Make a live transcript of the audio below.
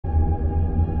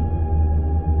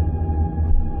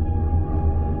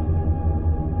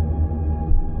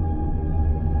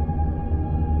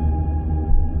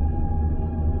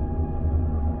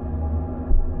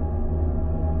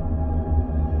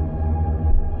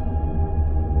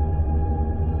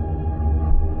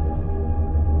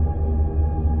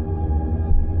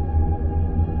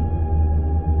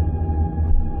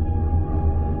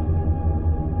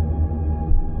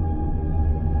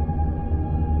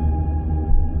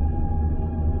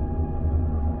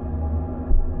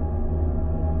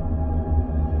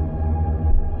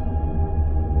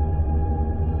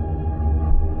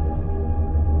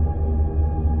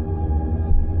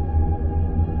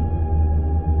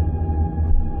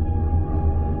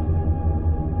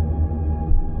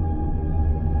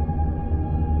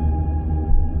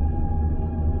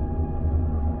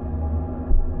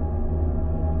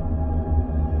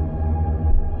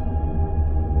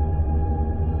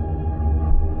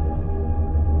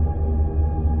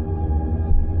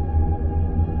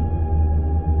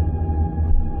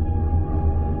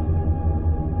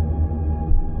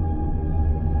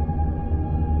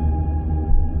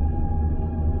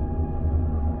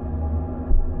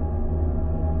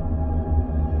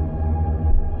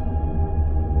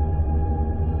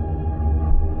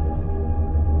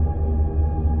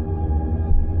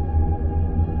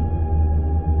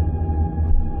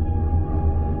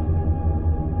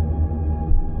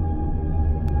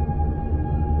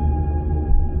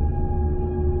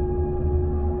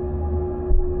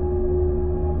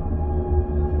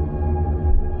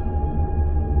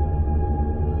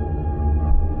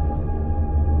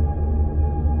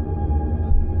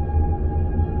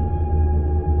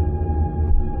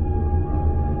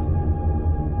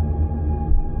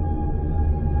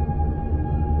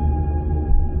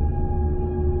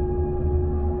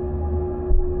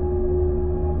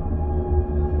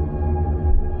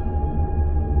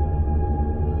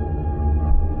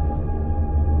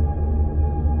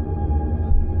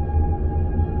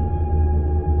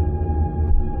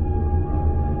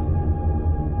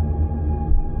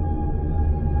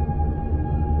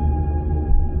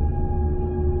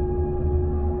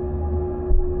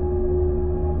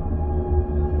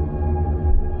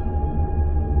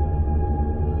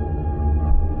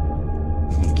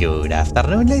Good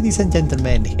afternoon, ladies and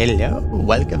gentlemen. Hello,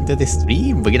 welcome to the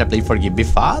stream. We're gonna play Forgive Me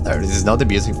Father. This is not the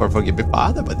music for Forgive Me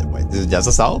Father, by the way. This is just a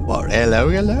soundboard. Hello,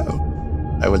 hello.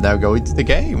 I will now go into the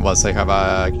game once I have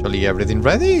actually everything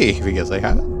ready, because I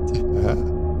haven't.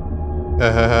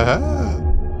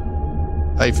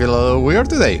 I feel a little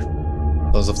weird today.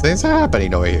 Lots of things are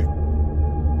happening over here.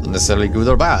 Not necessarily good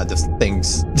or bad, just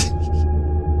things.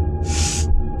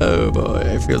 Oh boy,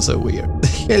 I feel so weird.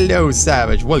 Hello,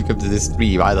 Savage. Welcome to the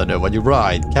stream. I don't know what you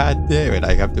write. God damn it.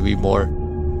 I have to be more...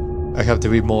 how do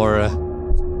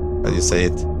you say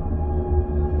it?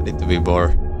 I need to be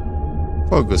more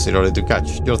focused in order to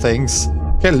catch your things.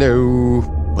 Hello.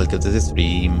 Welcome to the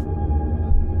stream.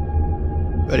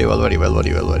 Very well, very well,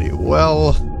 very well, very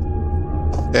well.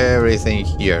 Everything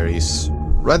here is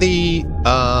ready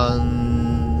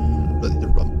and ready to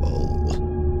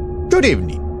rumble. Good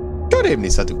evening. Good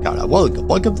evening, Satukara.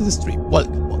 Welcome to the stream.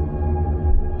 Welcome.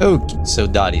 Okay, so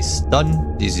that is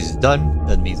done. This is done.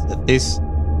 That means that this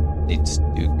needs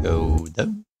to go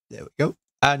down. There we go.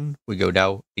 And we go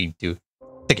now into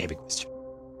the gaming question.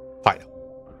 Final.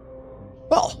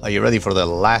 Well, are you ready for the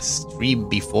last stream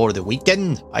before the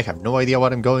weekend? I have no idea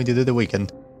what I'm going to do the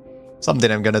weekend. Something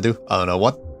I'm gonna do. I don't know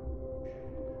what.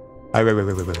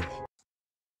 Wait.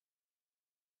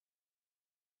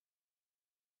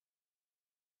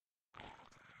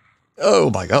 Oh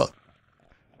my god.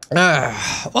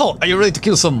 Well, are you ready to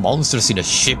kill some monsters in a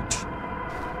ship?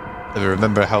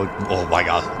 Remember how... oh my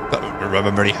god.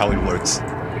 Remembering how it works.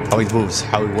 How it moves,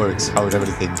 how it works, how it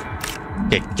everything.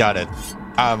 Okay, got it.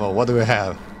 Ammo, what do we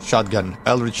have? Shotgun,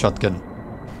 Eldritch shotgun.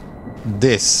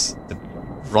 This, the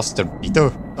roster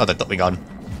beater. Oh, the Tommy gun.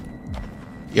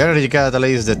 The energy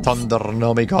catalyst, the thunder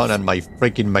Nomi gun, and my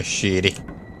freaking machete.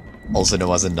 Also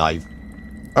known as a knife.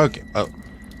 Okay, oh.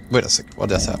 Wait a sec, what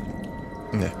does happen?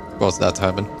 Yeah, what's that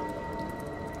happen?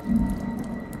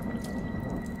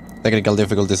 Technical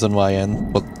difficulties on my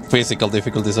end, but physical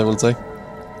difficulties I will say.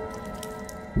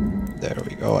 There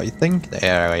we go, I think.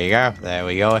 There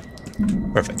we go.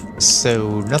 Perfect.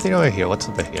 So, nothing over here. What's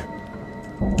over here?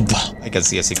 I can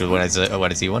see a secret when I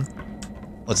see one.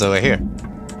 What's over here?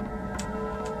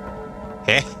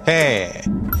 Hey.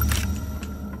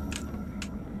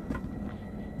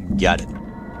 Got it.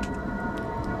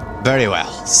 Very well.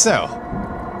 So,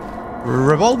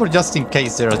 revolver just in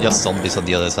case there are just zombies on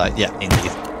the other side. Yeah,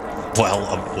 indeed. Well,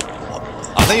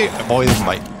 are they avoiding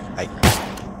my...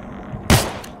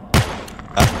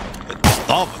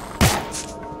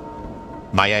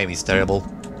 my aim is terrible.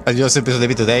 As you simply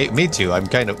leave it today. Me too. I'm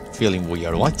kind of feeling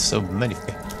weird. Why so many?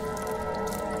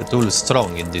 The tool is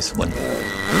strong in this one.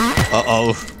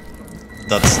 Uh-oh.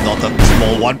 That's not a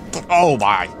small one. Oh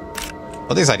my.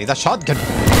 What is I need a shotgun.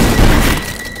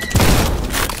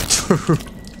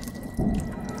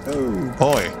 Oh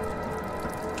boy.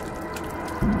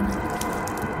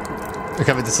 I'm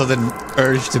having the sudden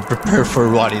urge to prepare for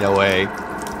running away.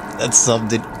 That's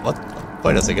something. What?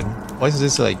 Wait a second. Why is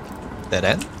this like dead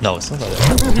end? No, it's not that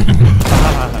end.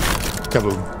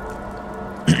 Kaboom.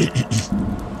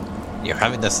 You're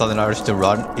having the sudden urge to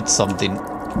run. It's something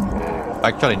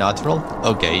actually natural.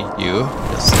 Okay, you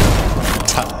just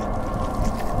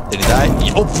die. Did he die?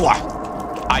 Oh boy!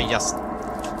 I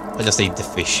just ate the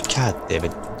fish. God damn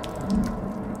it.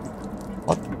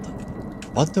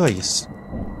 What do I use?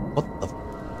 What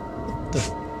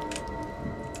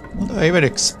do I even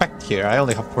expect here? I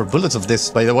only have 4 bullets of this,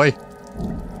 by the way.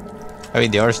 I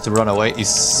mean, the urge to run away is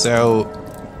so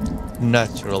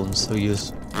natural and so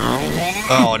useful.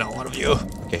 Oh no, one of you.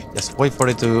 Okay, just wait for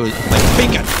it to like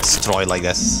finger destroy like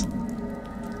this.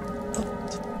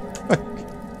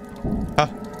 Huh?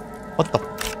 What the?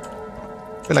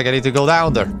 I feel like I need to go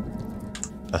down there.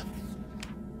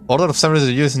 Order of submarines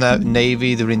used in the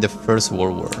Navy during the First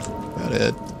World War. Got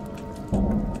it.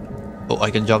 Oh,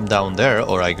 I can jump down there,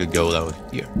 or I could go down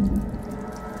here.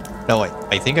 No, wait.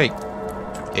 I think I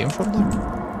came from there.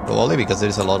 Probably because there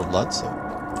is a lot of blood, so...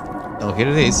 Oh, here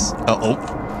it is. Oh.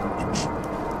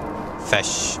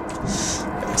 Fish.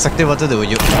 Exactly what to do with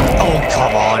you. Oh,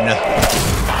 come on.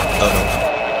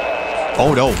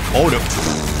 Oh, no. Oh, no.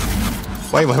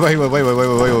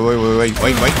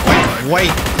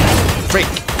 Wait. Freak.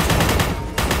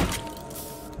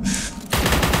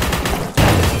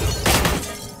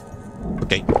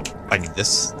 Okay, I need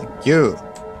this. Thank you.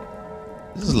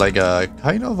 This is like a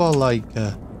kind of a like.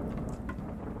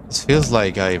 This feels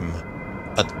like I'm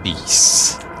at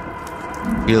peace.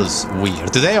 Feels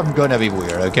weird. Today I'm gonna be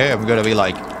weird. Okay, I'm gonna be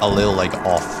like a little like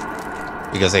off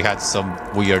because I had some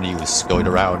weird news going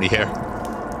around here,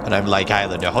 and I'm like I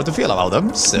don't know how to feel about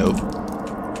them. So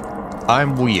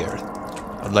I'm weird.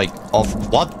 I'm like off.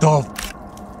 What the?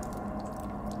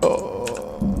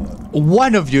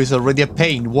 one of you is already a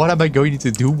pain. What am I going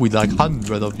to do with like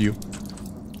 100 of you?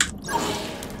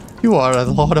 You are a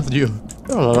lot of you.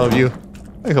 A lot of you.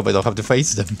 I hope I don't have to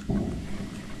face them.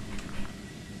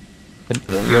 And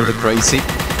you're the crazy.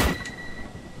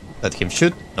 Let him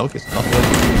shoot. No, he's not.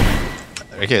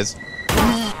 There he is.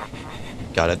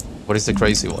 Got it. What is the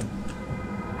crazy one?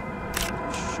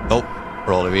 Oh,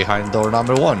 probably behind door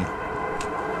number 1.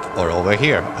 Or over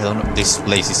here. I don't know. This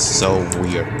place is so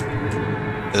weird.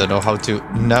 I don't know how to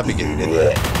navigate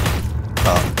it.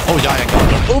 Oh, yeah, I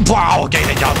got it. Oh, wow, okay,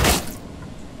 they got it.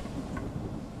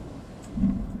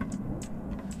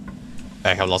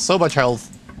 I have lost so much health.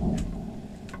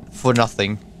 For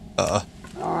nothing.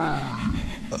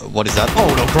 What is that?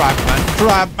 Oh, no, crabman.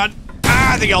 Crabman.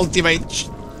 Ah, the ultimate.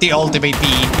 The ultimate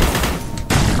beam.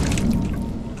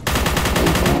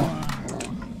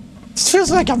 It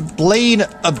feels like I'm playing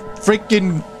a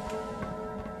freaking...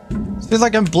 It feels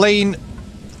like I'm playing...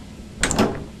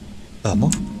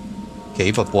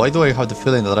 Okay, but why do I have the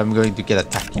feeling that I'm going to get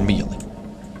attacked immediately?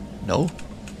 No?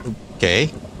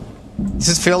 Okay. This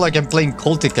just feels like I'm playing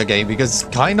cultic again, because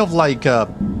it's kind of like a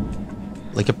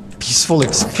peaceful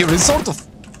experience, sort of.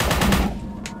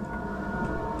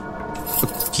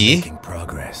 Okay. Making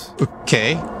progress.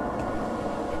 Okay.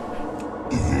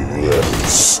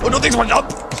 Oh no, this one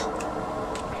up!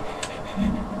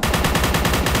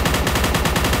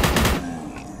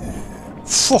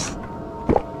 Phew.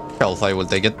 Health, I will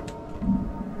take it.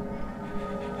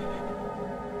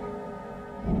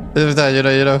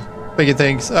 You know, making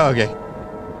things. Oh, okay.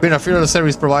 Being a funeral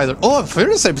service provider. Oh, a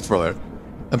funeral service provider.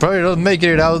 I'm probably not making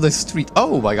it out of the street.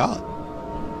 Oh my god.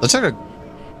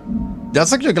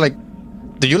 That's actually like...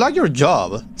 Do you like your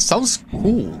job? Sounds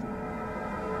cool.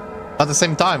 At the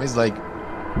same time, it's like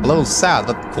a little sad,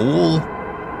 but cool.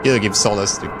 You give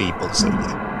solace to people, so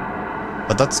yeah.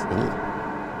 But that's cool.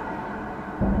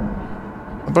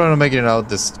 I'm probably not making it out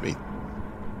the street.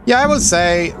 Yeah, I will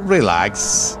say,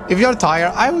 relax. If you're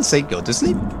tired, I will say go to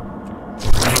sleep.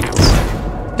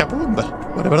 Kaboom!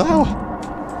 Whatever the hell.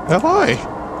 Oh boy.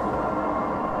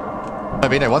 I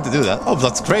mean, I want to do that. Oh,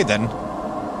 that's great then.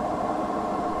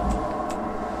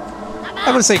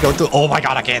 I will say go to... Oh my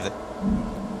god, I can't.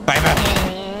 Baby.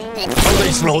 Oh, they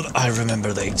explode. I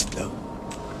remember they explode.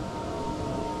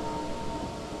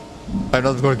 I'm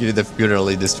not working in the funeral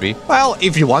industry. Well,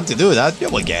 if you want to do that, you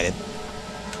will get it.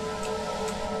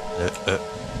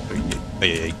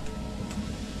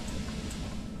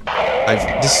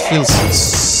 This feels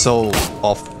so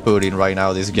off-putting right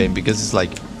now, this game, because it's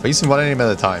like facing one enemy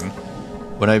at a time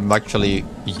when I'm actually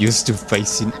used to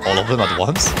facing all of them at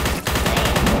once.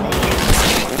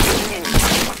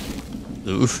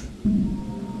 Oof.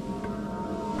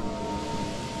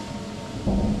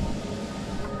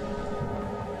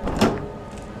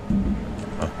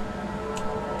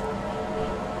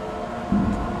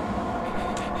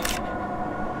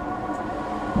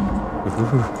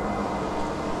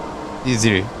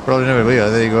 Easy. Probably never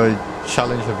will. They go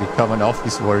challenge to become an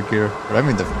office worker. But I'm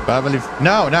in the family.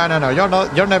 No. You're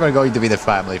not. You're never going to be the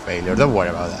family failure. Don't worry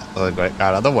about that.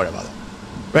 Don't worry about that.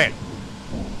 Right.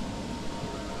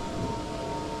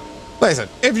 Listen.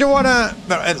 If you wanna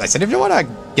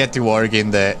get to work in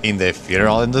the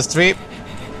funeral industry,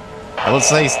 I will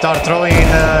say start throwing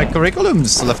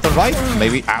curriculums left and right.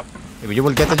 Maybe you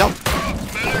will get the job.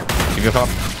 If you have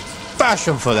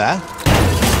passion for that,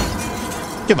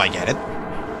 you might get it.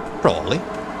 Probably.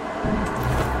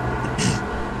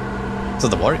 So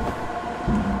don't worry.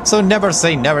 So never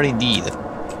say never indeed.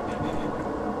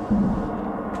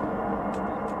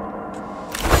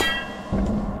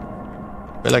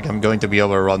 I feel like I'm going to be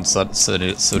overrun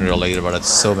sooner or later, but there's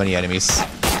so many enemies.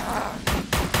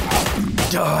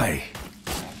 Die!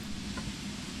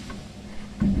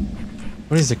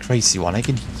 Where is the crazy one? I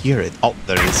can hear it. Oh,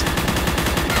 there it is.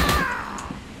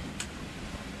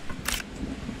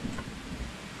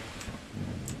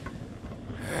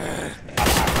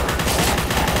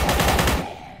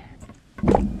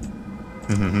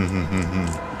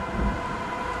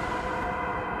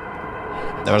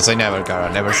 Never say never,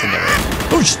 Kara. Never say never.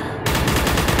 Oosh!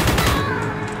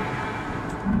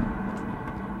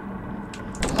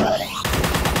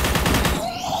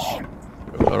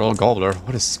 Little gobbler.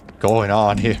 What is going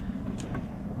on here?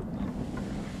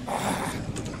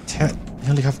 Damn it. I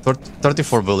only have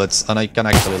 34 bullets, and I can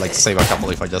actually like save a couple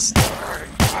if I just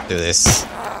do this.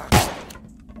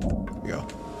 There we go.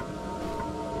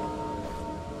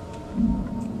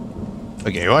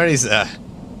 Okay, where is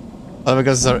other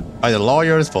because are either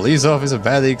lawyers, police officers,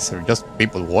 medics, or just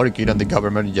people working on the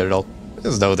government in general. I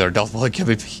just know they're not welcome.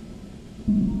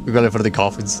 We got it for the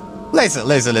coffins.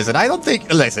 Listen. I don't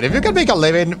think... Listen, if you can make a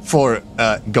living for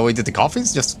going to the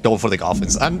coffins, just go for the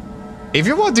coffins. And if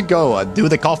you want to go and do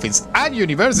the coffins and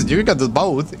university, you can do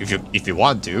both if you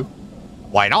want to.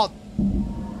 Why not?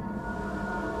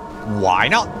 Why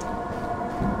not?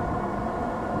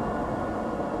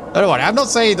 Don't worry, I'm not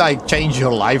saying like change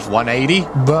your life 180,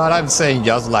 but I'm saying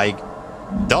just like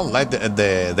don't let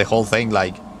the whole thing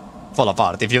like fall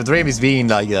apart. If your dream is being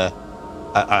like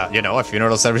you know, a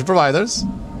funeral service providers,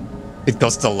 it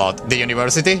costs a lot. The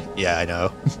university? Yeah, I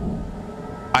know.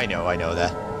 I know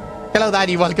that. Hello,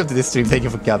 Daddy. Welcome to the stream. Thank you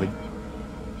for coming.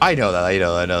 I know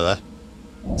that.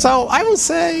 So I will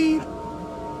say,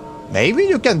 maybe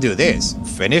you can do this.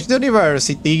 Finish the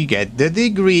university, get the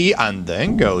degree, and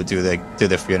then go to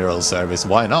the funeral service.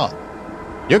 Why not?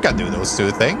 You can do those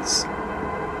two things.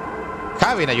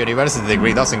 Having a university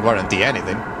degree doesn't guarantee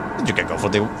anything. You can go for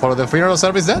the funeral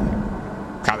service then.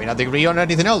 Having a degree on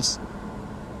anything else.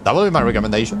 That will be my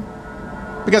recommendation.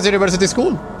 Because university is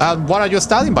cool. And what are you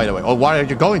studying, by the way? Or what are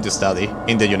you going to study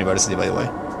in the university, by the way?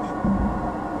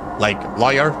 Like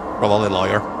lawyer? Probably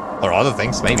lawyer. Or other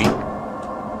things, maybe. Yeah,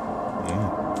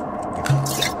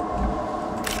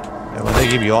 when they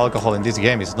give you alcohol in this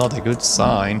game, it's not a good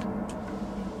sign.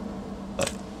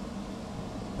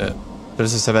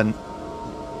 37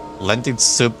 lentil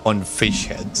soup on fish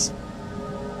heads.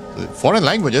 Foreign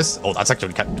languages? Oh, that's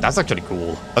actually cool. That's actually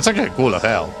cool as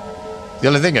hell. The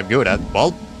only thing I'm good at,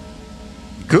 well,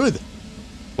 good.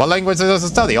 What language does it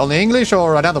study? Only English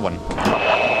or another one?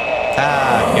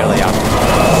 Ah, here they are.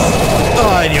 Oh,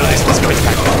 I knew this was going to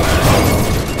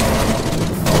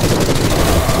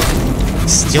happen.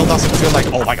 Still doesn't feel like...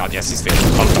 Oh my god, yes, he's feeling.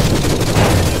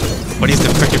 What is the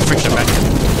freaking friction, man?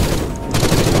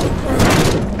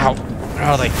 Ow. Where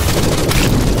are they?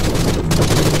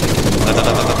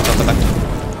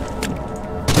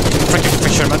 Freaking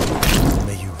fisherman.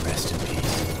 May you rest in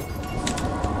peace.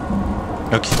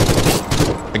 Okay.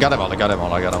 I got them all. I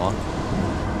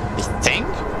think?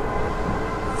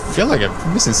 I feel like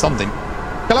I'm missing something.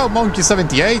 Hello,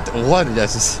 Monkey78. What is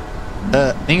this?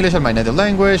 English is my native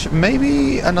language.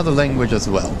 Maybe another language as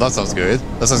well. That sounds good.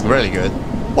 That sounds really good.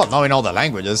 Well, knowing all the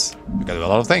languages, you can do a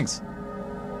lot of things.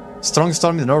 Strong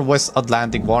storm in the Northwest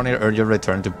Atlantic. Warning, urgent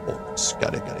return to ports.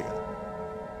 Got it.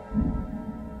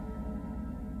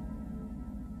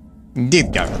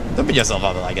 Indeed, Garrett. Don't beat yourself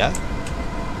up like that.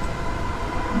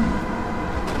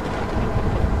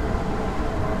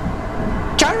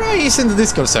 Kara is in the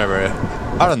Discord server,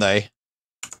 aren't they?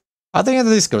 Are they in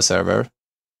the Discord server? I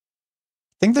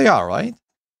think they are, right?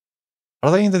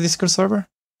 Are they in the Discord server?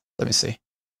 Let me see.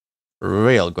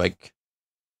 Real quick.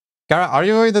 Kara, are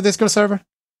you in the Discord server?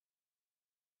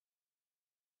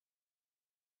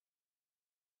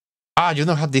 Ah, you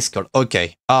don't have Discord.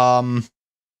 Okay.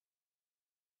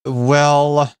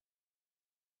 Well...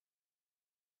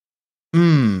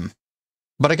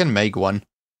 But I can make one.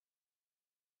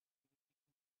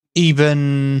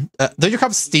 Even... do you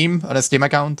have Steam on a Steam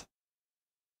account?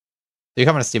 Do you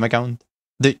have a Steam account?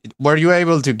 Were you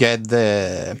able to get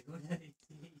the...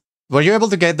 Were you able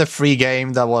to get the free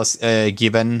game that was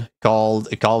given called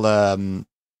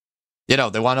you know,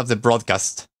 the one of the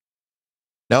broadcast?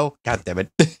 No? God damn it.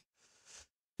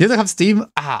 You don't have Steam?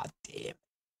 Ah, damn.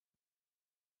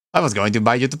 I was going to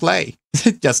invite you to play.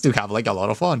 Just to have like a lot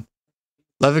of fun.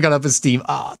 Let me get up in Steam.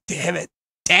 Ah, damn it.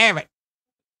 Damn it.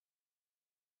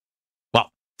 Well,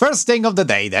 first thing of the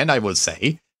day then, I will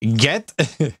say, get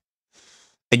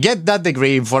that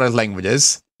degree in foreign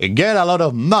languages, get a lot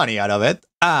of money out of it,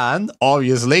 and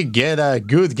obviously get a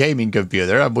good gaming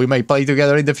computer, and we may play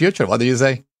together in the future. What do you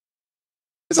say?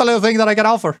 It's a little thing that I can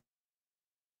offer.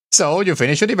 So you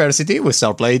finish university, we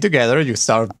start playing together, you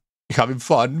start having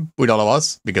fun with all of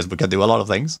us, because we can do a lot of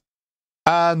things.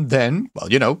 And then, well,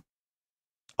 you know,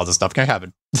 other stuff can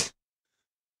happen.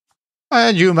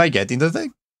 And you might get into the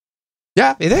thing.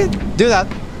 Yeah, it did. Do that.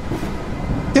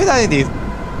 Do that indeed.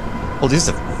 Oh, this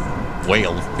is a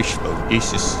whale fish boat.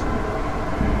 Jesus.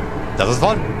 That was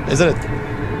fun, isn't it?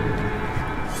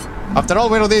 After all,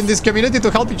 we're in this community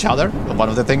to help each other. And one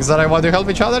of the things that I want to help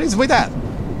each other is with that.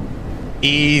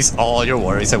 Ease all your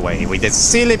worries away with the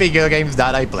silly video games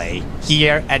that I play,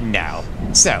 here and now.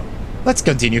 So, let's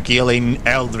continue killing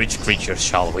eldritch creatures,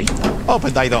 shall we?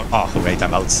 Open that door. Oh, wait,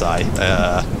 I'm outside.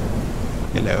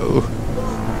 Hello.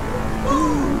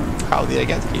 How did I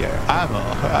get here?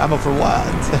 Ammo for what?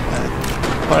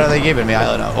 What are they giving me? I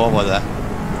don't know. What was that?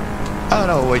 I don't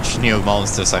know which new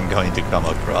monsters I'm going to come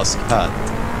across. But,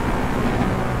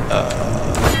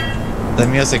 the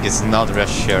music is not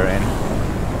reassuring.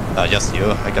 Just you.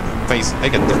 I can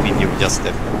defeat you with just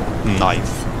a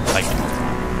knife. Like,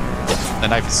 The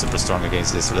knife is super strong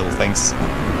against these little things.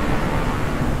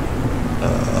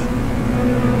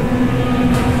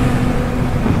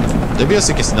 The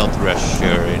music is not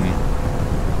reassuring.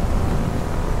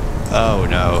 Oh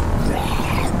no.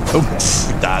 Oh,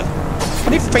 that.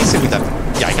 Can I face it with that?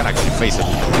 Yeah, I can actually face it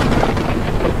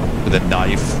with a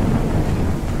knife.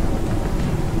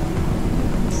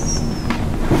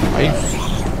 Right.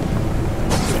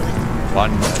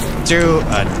 1, 2,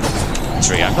 and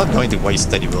 3. I'm not going to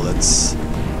waste any bullets. I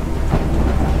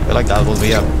feel like that will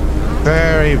be a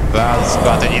very bad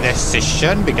strategy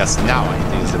decision because now I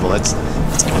need to use the bullets.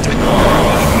 Let's go to it.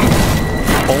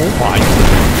 Oh my!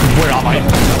 Where am I?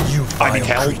 I need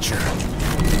help.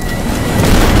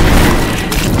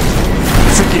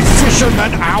 Freaking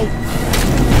fisherman! Ow!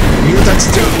 Mutants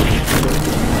too!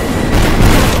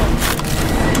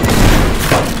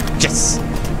 Yes!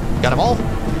 Got them all?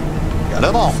 Got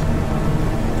them all!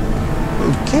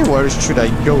 Okay, where should I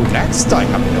go next? I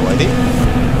have no idea.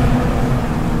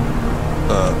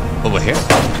 Over here?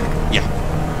 Yeah.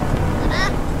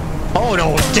 Oh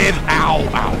no, kid! Ow!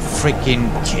 Ow! Freaking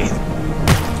kid!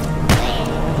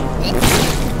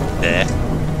 There.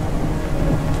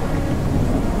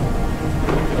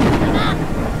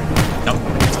 No,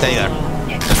 stay there.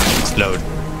 Explode.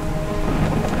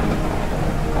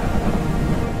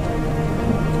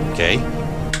 Okay.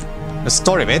 A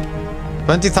story bit.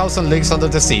 20,000 Leagues Under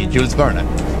the Sea, Jules Verne.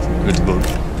 Good book.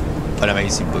 An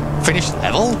amazing book. Finished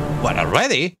level? What,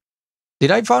 already?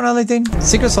 Did I find anything?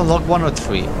 Secrets unlocked 1 or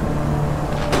 3.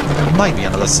 There might be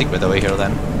another secret over here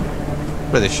then.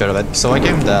 Pretty sure of it. So I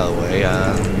came that way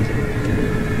and...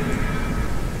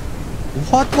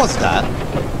 What was that?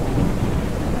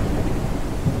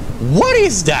 What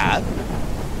is that?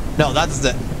 No, that's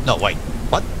the... No, wait.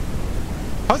 What?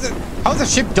 How's the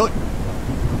ship doing?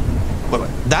 Wait.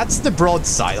 That's the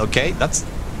broadside, okay? That's...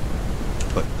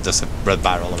 Wait, there's a red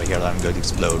barrel over here that I'm going to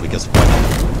explode because... What?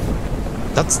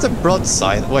 That's the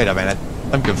broadside. Wait a minute.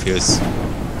 I'm confused.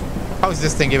 How is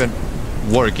this thing even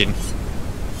working?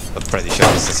 I'm pretty sure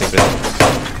it's a secret.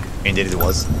 Indeed it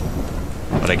was.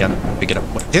 But I can pick it up.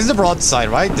 Wait, this is the broadside,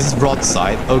 right? This is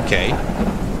broadside. Okay.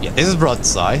 Yeah, this is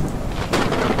broadside.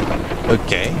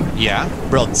 Okay. Yeah,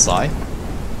 broadside.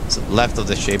 So left of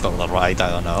the ship, or the right, I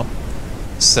don't know.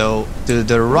 So to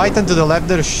the right and to the left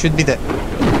there should be the...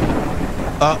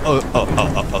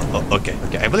 okay.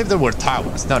 I believe there were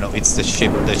towers. No, it's the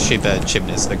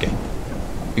chimneys. Okay.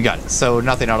 We got it. So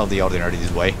nothing out of the ordinary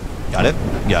this way. Got it.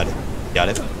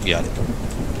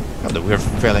 And the weird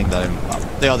feeling that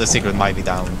the other secret might be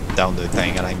down the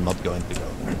thing, and I'm not going to go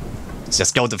there. Let's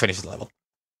just go to finish the level.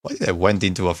 Why did I went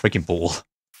into a freaking pool?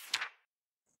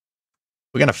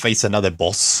 We're gonna face another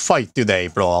boss fight today,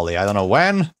 probably. I don't know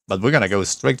when, but we're gonna go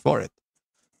straight for it.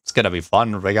 It's gonna be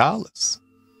fun regardless.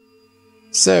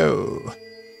 So...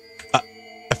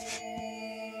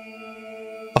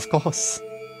 of course.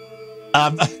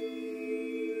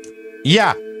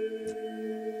 Yeah.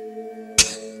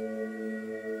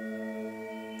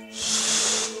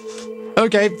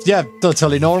 Okay, yeah,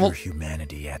 totally normal.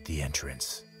 Humanity at the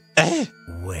entrance.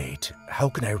 Wait, how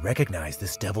can I recognize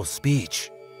this devil's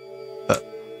speech?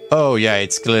 Oh yeah,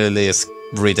 it's clearly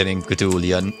written in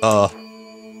Cthulhian. Oh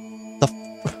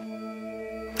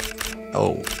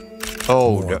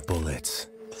More no. bullets.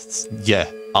 Yeah,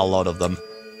 a lot of them.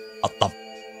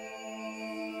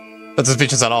 Not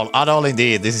suspicious at all. At all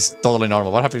indeed. This is totally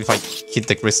normal. What happens if I hit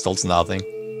the crystals? Nothing.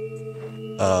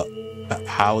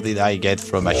 How did I get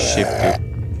from a ship to...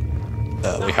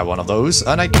 we have one of those,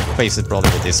 and I can face it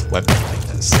probably with this weapon like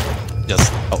this.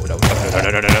 Just... Oh, no.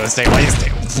 Stay away,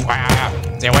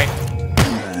 stay away.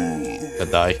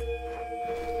 Could die.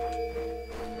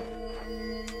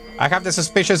 I have the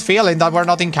suspicious feeling that we're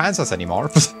not in Kansas anymore.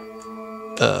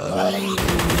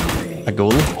 A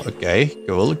ghoul. Okay.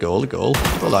 Ghoul.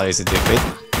 Well, that is a defeat.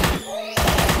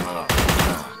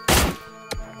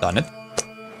 Done it.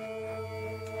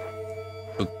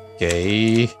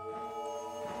 Okay.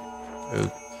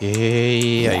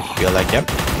 I feel like, yep.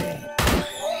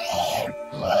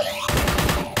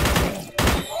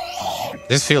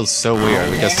 This feels so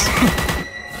weird because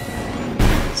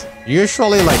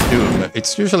usually like Doom,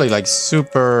 it's usually like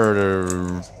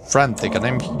super frantic, and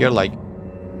I'm here like,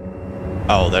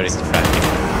 oh, there is the frantic.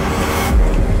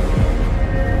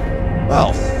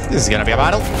 Well, this is gonna be a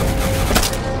battle.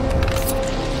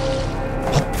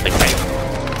 Oh, I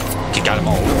failed. Kick out them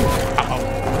all.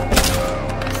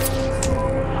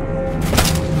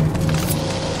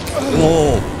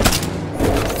 Whoa!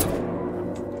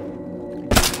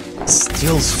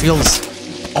 Still feels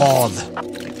odd.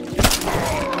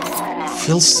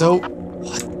 Feels so...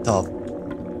 What the...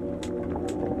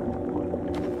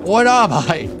 What am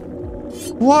I?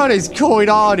 What is going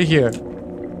on here?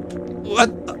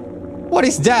 What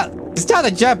is that? Is that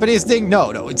a Japanese thing?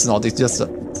 No, no, it's not. It's just a...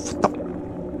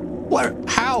 Where?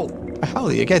 How? How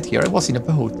did I get here? I was in a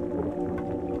boat.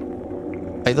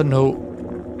 I don't know.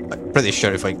 I'm pretty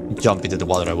sure if I jump into the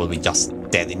water, I will be just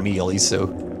dead immediately, so...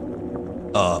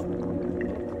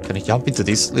 Can I jump into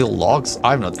these little logs?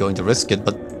 I'm not going to risk it,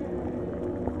 but...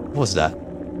 What was that?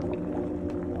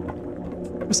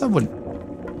 Was someone...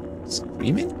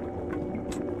 screaming?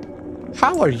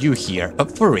 How are you here?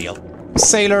 For real?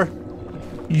 Sailor,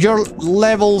 your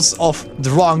levels of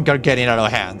drunk are getting out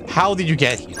of hand. How did you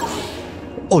get here?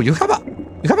 Oh, you have a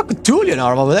Cthulhian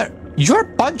arm over there. You're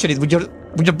punching it with your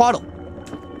bottle.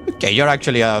 Okay, you're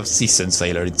actually a seasoned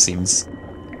sailor, it seems.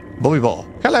 Bobby Ball.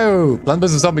 Hello! Plant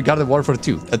vs. Zombie Garden Warfare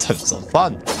 2. That sounds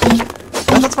fun.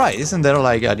 Oh, that's right. Isn't there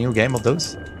like a new game of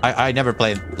those? I never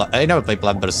played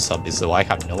Plant vs. Zombies, so I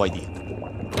have no idea.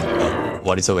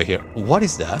 What is over here? What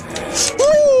is that?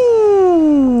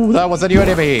 Ooh, that was a new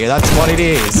enemy. That's what it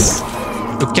is.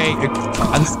 Okay,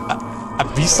 a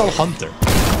Beastal Hunter.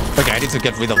 Okay, I need to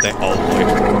get rid of that. Oh boy.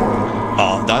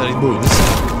 Oh, that it moves.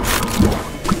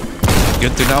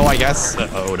 Good to know, I guess.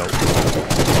 Oh no.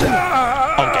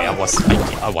 Okay,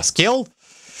 I was killed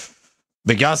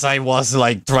because I was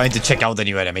like trying to check out the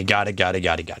new enemy. Got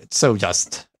it. So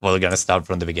just we're gonna start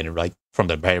from the beginning, right? From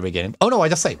the very beginning. Oh no, I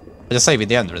just saved. I just saved in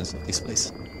the entrance of this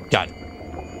place. Got it.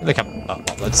 Look up.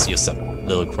 Let's use a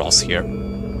little cross here.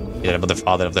 Yeah, but the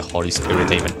Father of the Holy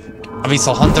Spirit, Amen.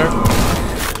 Abyssal Hunter.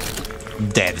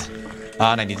 Dead.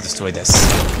 And I need to destroy this.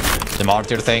 The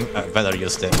martyr thing. Better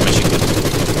use the machine gun.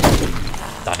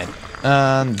 Done it.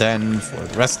 And then for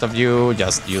the rest of you,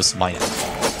 just use mine.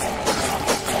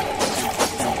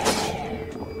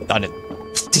 Done it.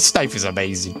 This knife is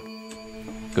amazing.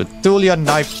 Cthulhian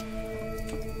knife.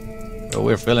 Oh,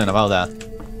 we're feeling about that.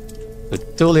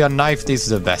 Cthulhian knife is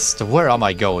the best. Where am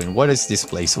I going? What is this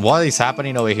place? What is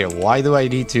happening over here? Why do I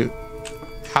need to...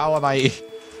 How am I...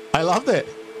 I love the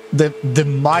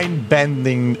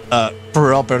mind-bending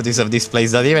properties of this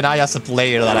place, that even I as a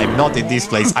player that I'm not in this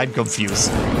place, I'm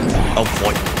confused. Oh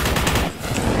boy.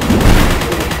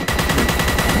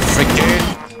 Freaking...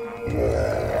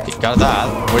 Okay, got that.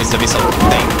 Where is the missile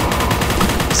thing?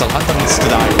 Missile Hunter needs to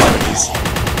die. One of these.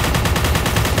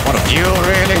 One of you,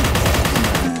 really?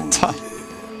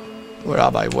 Where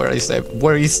am I? Where is it?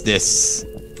 Where is this?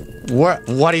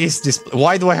 What is this?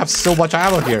 Why do I have so much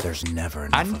ammo here? There's never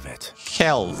enough of it.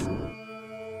 Hell.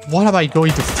 What am I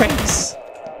going to face?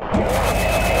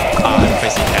 I'm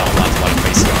facing hell, that's what I'm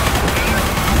facing.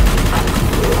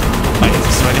 I need to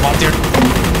destroy the martyr.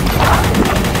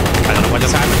 I don't know what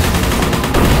just happened.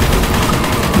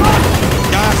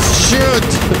 Ah, shoot!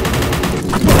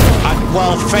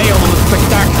 Well, failed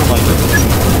spectacularly.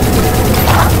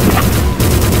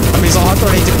 I mean, so Hunter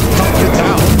need to cut you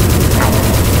down.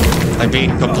 I'm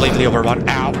being completely overrun.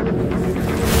 Ow.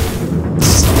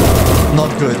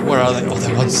 Not good. Where are they? Oh,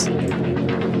 there was...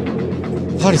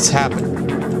 What is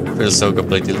happening? Feels so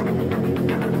completely...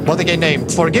 What the game name?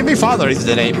 Forgive me, Father is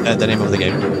the name of the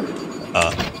game.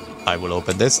 I will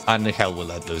open this and hell will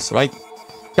let loose, right?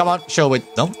 Come on, show it.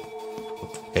 No?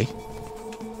 Okay.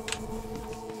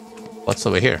 What's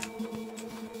over here?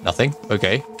 Nothing?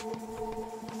 Okay.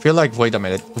 Feel like, wait a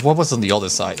minute. What was on the other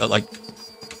side? Like...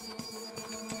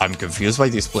 I'm confused by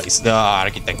this place. The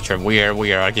architecture. Weird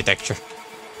architecture.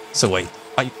 So wait,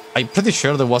 I'm pretty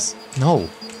sure there was... No,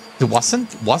 there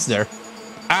wasn't? Was there?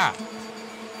 Ah!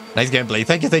 Nice gameplay,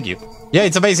 thank you. Yeah,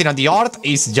 it's amazing, and the art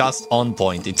is just on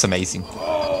point. It's amazing.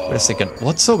 Wait a second,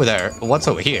 what's over there? What's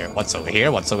over here? What's over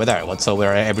here? What's over there? What's over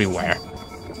everywhere?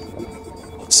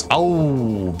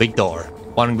 Oh, big door.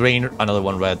 One green, another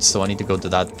one red, so I need to go to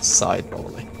that side,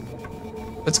 probably.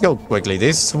 Let's go quickly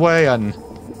this way, and...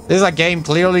 This is a game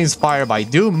clearly inspired by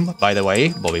Doom, by the way.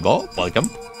 Bobby Bo, welcome.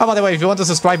 Oh, by the way, if you want to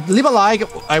subscribe, leave a like.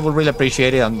 I would really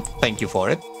appreciate it, and thank you for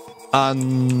it.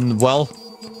 And, well,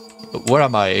 where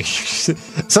am I?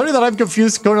 Sorry that I'm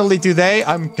confused currently today.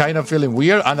 I'm kind of feeling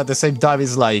weird, and at the same time,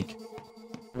 it's like...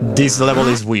 This level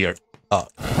is weird. Oh,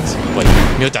 wait,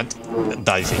 mutant.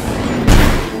 Dicey.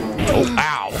 Oh,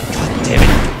 ow. God damn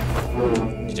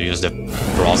it. Need to use the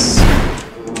cross.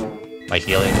 My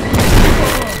healing.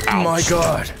 Ouch. My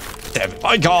god. Damn it.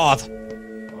 My god.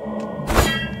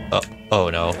 Oh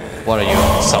no. What are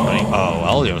you summoning? Oh,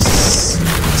 well, you're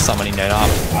summoning that up.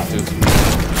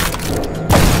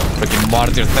 Freaking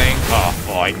martyr thing. Oh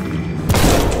boy.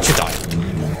 You die.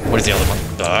 Where's the other one?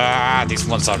 Ah, these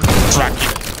ones are tracking.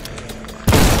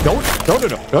 No.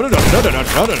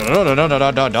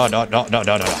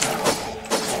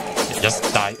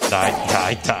 Just die.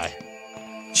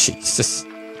 Jesus.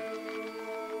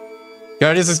 You're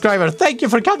a new subscriber. Thank you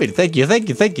for coming. Thank you. Thank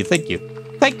you. Thank you. Thank you.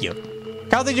 Thank you.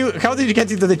 How did you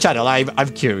get into the channel? I'm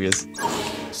curious.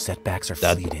 Setbacks are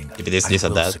fleeting. If it is this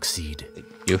and that. Succeed. Thank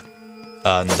you.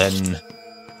 And then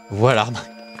where am I?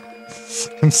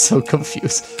 I'm so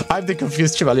confused. I'm the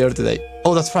confused chevalier today.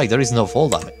 Oh, that's right. There is no fall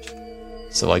damage,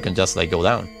 so I can just like go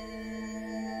down.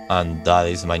 And that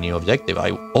is my new objective.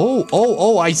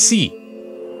 Oh! I see.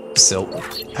 So,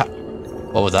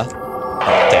 what was that?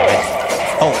 Damn it!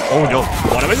 Oh no!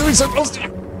 What am I doing so close to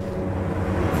you?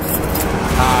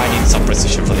 I need some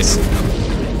precision for this.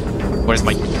 Where's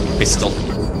my pistol?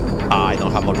 I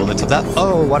don't have more bullets of that.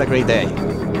 Oh, what a great day!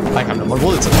 I have no more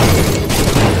bullets of that.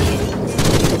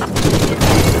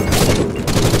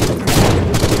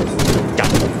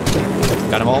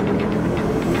 Got them all.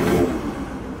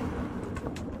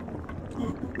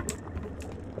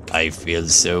 I feel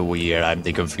so weird. I'm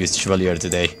the confused chevalier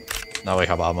today. Now I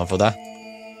have armor for that.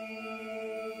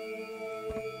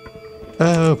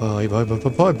 Oh boy.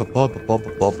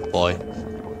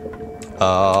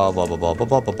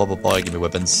 Give me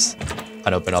weapons.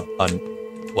 And open up on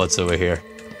what's over here.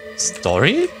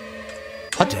 Story?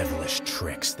 What? Devilish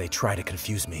tricks. They try to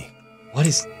confuse me. What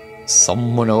is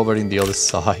someone over in the other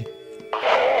side?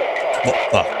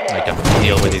 Oh, I can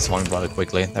deal with this one rather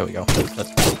quickly. There we go.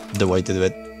 That's the way to do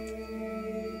it.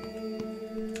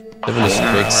 Devilish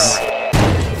tricks.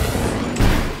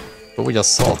 What we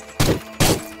just saw.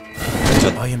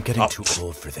 I am getting too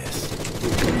old for this.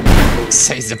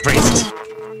 Says the priest.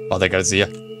 Father Garcia.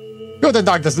 Good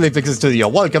Dr. Sleeping Studio.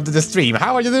 Welcome to the stream.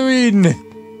 How are you doing?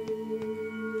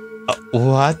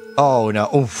 What? Oh no.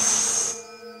 Oof.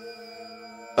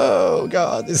 Oh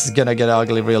god, this is gonna get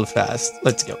ugly real fast.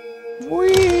 Let's go.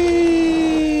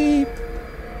 Whee!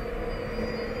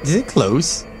 Did it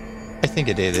close? I think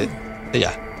it did.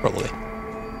 Yeah, probably.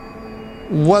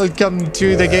 Welcome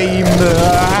to the game.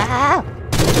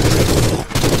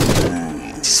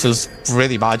 This feels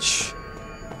pretty much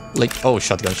like... Oh,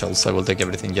 shotgun shells. I will take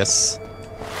everything, yes.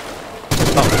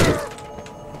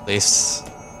 Oh. This...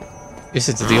 Is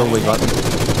it to deal with what?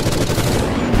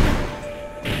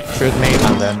 Shoot me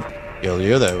and then kill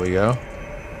you. There we go.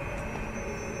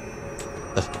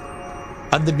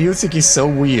 And the music is so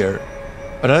weird.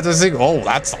 But I just think, oh,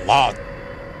 that's a lot.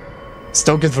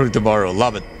 Stoke it for tomorrow.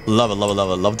 Love it. Love it, love it,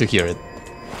 love it. Love to hear it.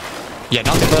 Yeah,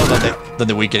 nothing better than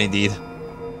the weekend indeed.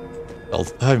 Well,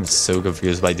 I'm so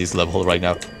confused by this level right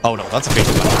now. Oh no, that's a big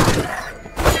one.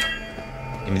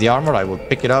 Give me the armor, I will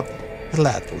pick it up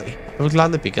gladly. I will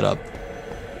gladly pick it up.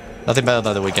 Nothing better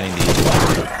than the weekend indeed.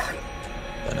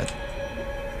 Damn it.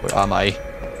 Where am I?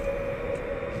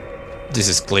 This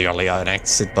is clearly an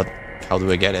exit, but how do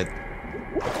I get it?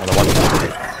 I don't want to.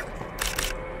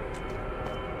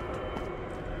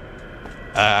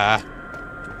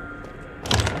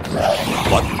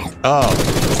 What? Oh,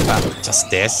 just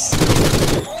this.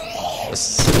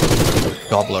 Just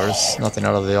gobblers. Nothing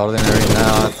out of the ordinary.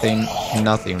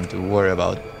 Nothing to worry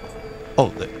about. Oh,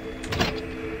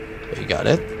 they got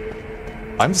it.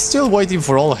 I'm still waiting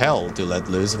for all hell to let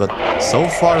loose, but so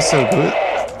far so good.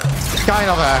 Kind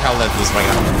of a hell let loose right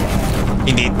now.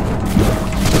 Indeed.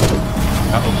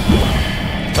 Uh-oh.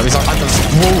 That is our items.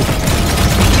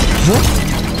 Whoa.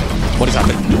 What is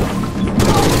happening?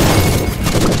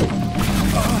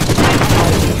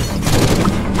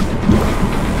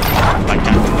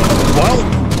 Well,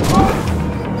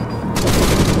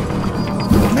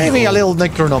 maybe a little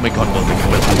Necronomicon will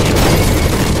help you.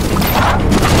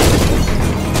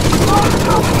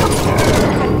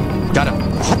 Got him.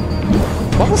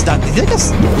 What was that? Did they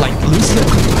just like lose them?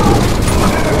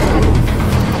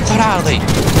 What are they?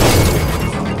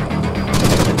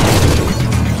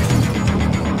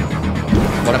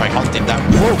 What am I hunting down?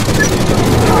 Whoa!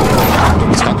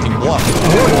 He's hunting what?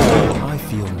 Whoa! I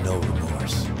feel no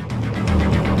remorse.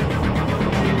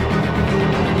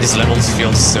 These levels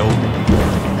feel so...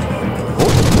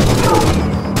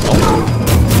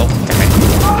 damn it.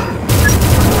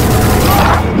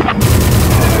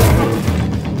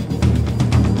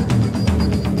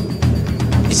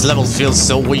 These levels feel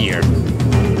so weird.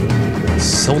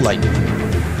 So like...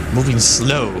 moving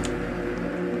slow.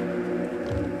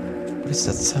 What is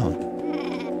that sound?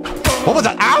 What was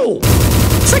that? Ow!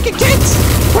 Freaking kids!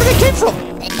 Where did they came from?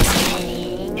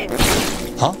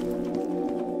 Huh?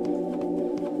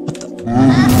 What the?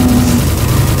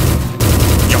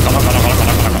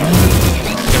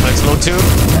 Can I explode too?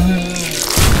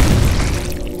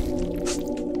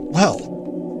 Well.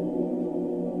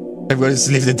 I'm going to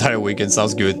sleep the entire weekend.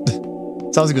 Sounds good.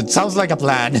 Sounds good. Sounds like a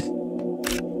plan.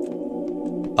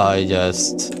 I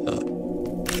just...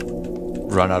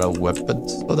 run out of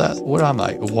weapons for that. Where am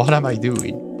I? What am I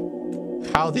doing?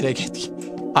 How did I get here?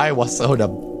 I was on a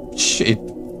ship.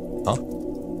 Huh?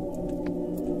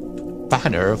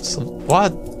 Banner of some...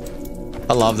 What?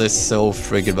 I love this so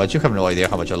freaking much. You have no idea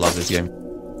how much I love this game.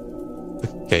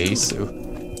 Okay, so...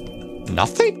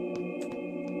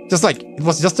 Nothing? Just like, it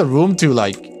was just a room to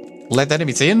like, let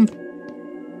enemies in?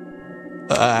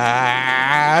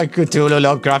 Cthulhu,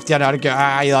 Lovecraftian,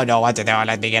 I don't know what to do.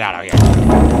 Let me get out of here.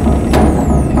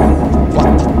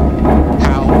 What the?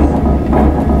 How?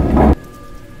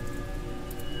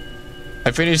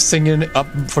 I finished singing up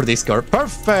for Discord.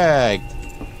 Perfect!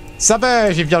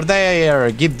 Sabesh, if you're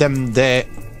there, give them the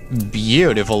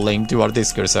beautiful link to our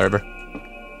Discord server.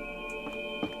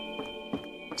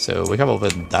 So we have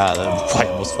opened that and I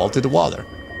almost fall to the water.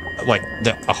 Wait,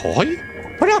 the ahoy?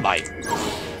 Where am I?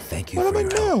 Thank you. Where am I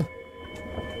now?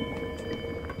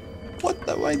 What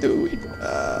am I doing?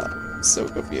 I'm so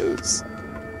confused.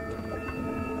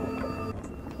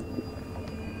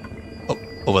 Oh,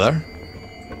 over there?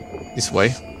 This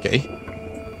way, okay.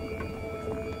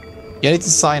 You need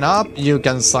to sign up. You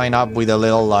can sign up with a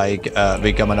little like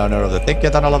become an owner of the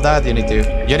ticket and all of that. You need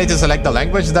to select the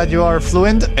language that you are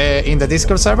fluent in the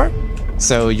Discord server,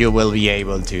 so you will be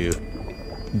able to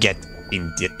get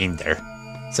in there.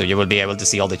 So you will be able to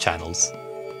see all the channels.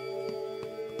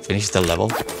 Finish the level,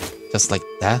 just like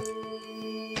that.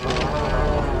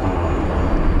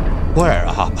 Where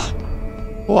am I?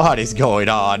 What is going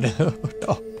on? Oh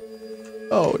no!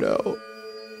 Oh no!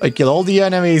 I kill all the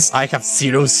enemies. I have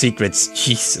 0 secrets.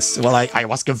 Jesus. Well, I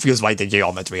was confused by the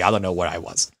geometry. I don't know where I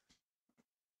was.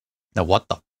 Now, what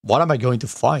am I going to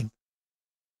find?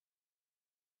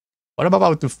 What I'm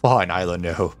about to find? I don't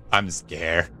know. I'm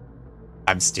scared.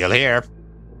 I'm still here.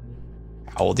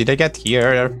 How did I get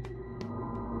here?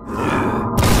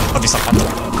 Oh, this is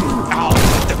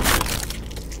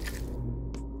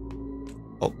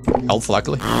oh, health,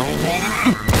 luckily.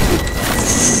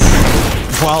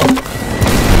 Well...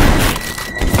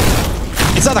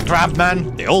 It's not a crab,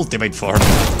 man. The ultimate form.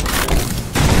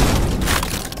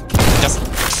 Just...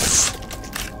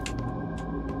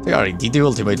 They are indeed the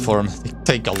ultimate form. They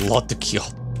take a lot to kill.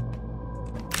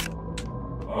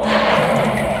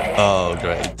 Oh,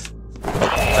 great. Well,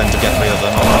 time to get rid of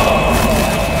them.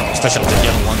 Especially the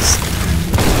yellow ones.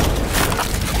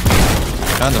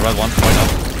 And the red one. Why not?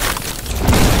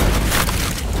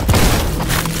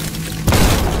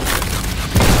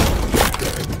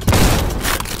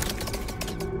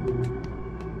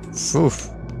 Oof.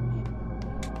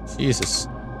 Jesus.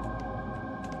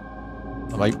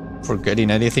 Am I forgetting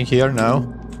anything here?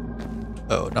 No.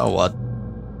 Oh, now what?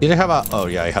 Did I have a... Oh,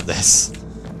 yeah, I have this.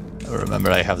 I remember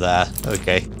I have that.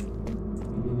 Okay.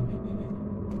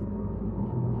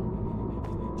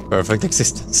 Perfect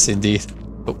existence, indeed.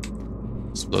 Oh.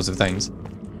 Explosive things.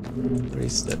 Where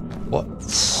is that? What?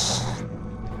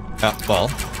 Ah,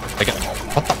 well. I got...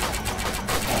 What the...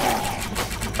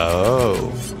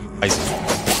 Oh. I see.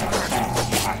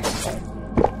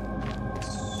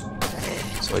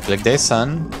 So I click this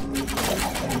and...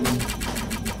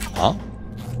 Huh?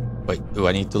 Wait, do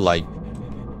I need to like...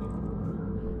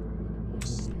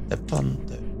 Step on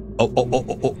the...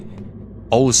 Oh.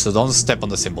 Oh, so don't step on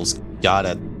the symbols. Got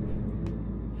it.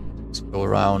 Let's go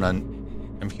around and...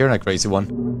 I'm hearing a crazy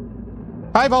one.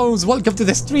 Hi Bones, welcome to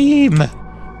the stream!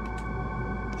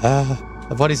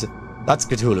 What is it? That's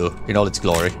Cthulhu in all its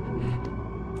glory.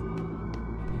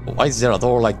 Why is there a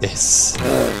door like this?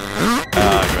 Great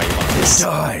one. This.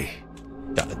 Die!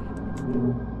 Got it.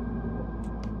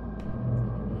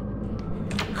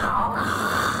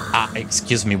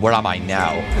 Excuse me, where am I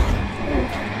now?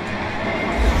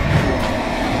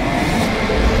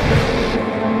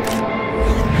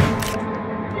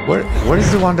 Where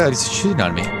is the one that is shooting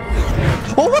at me?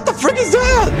 Oh, what the frick is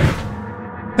that?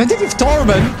 Vindictive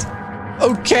Torment?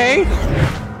 Okay.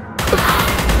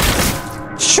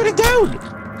 Shoot it down!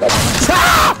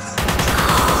 Ah!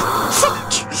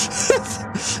 Fuck!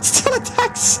 Still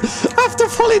attacks after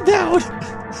falling down.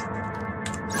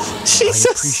 Jesus!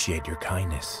 I appreciate your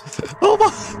kindness. Oh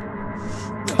my!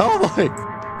 Oh my!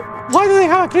 Why do they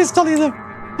have a crystal in them?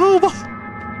 Oh my!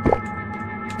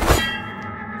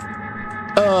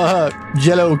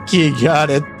 Yellow key, got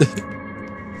it.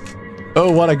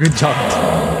 Oh, what a good job.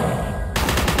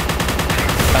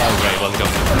 Oh, great, welcome.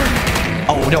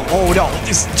 Oh no,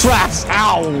 this traps!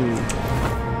 Ow!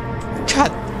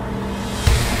 God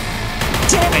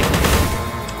damn it!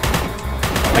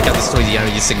 I can destroy the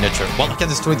energy signature. Well, I can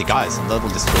destroy the guys, and that will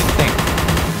destroy the thing.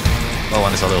 Well,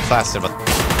 one is a little faster, but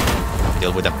I'll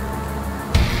deal with them.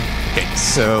 Okay,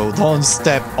 so don't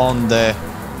step on the...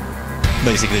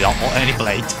 Basically, on any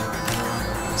plate.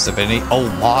 Step any... Oh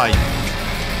my!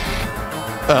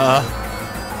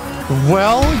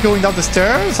 Well, going down the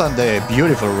stairs and the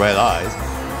beautiful red eyes.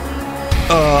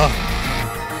 Oh,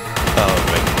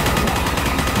 wait.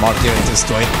 Mark here is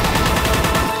destroyed.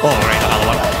 Oh, right, another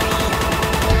one.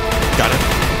 Got it.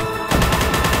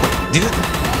 Wait, did it?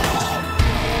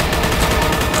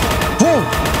 Whoa!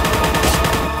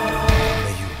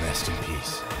 May you rest in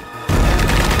peace.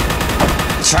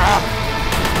 Cha!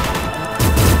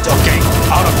 Okay,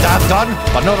 out of that gun,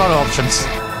 but no other options.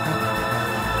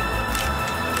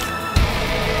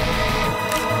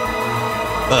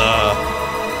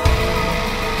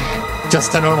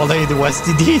 Just a normal day in the West,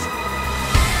 indeed.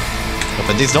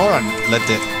 Open this door and let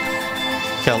the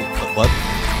hell. What?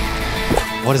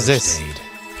 What is this?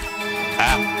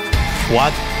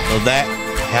 What the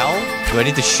hell? Do I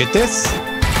need to shoot this?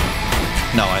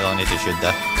 No, I don't need to shoot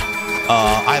that.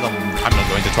 I'm not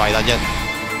going to try that yet.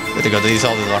 Let me go to this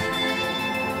other door.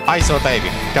 I saw a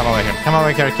baby. Come over here. Come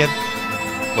over here, kid.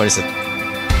 Where is it?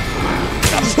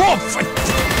 Oh,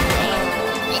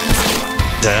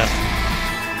 Duh.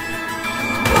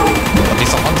 At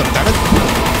least I'm hunter, damn it.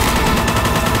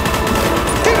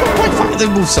 They go quite fast. They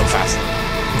move so fast.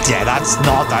 Yeah, that's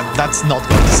not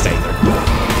going to stay there.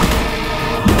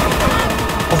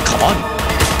 Oh, come on.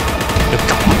 Oh,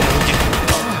 come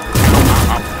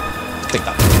on. Take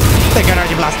that. Take an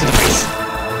energy blast to the face.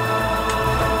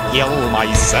 Heal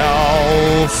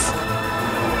myself.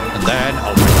 And then,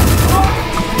 oh my god.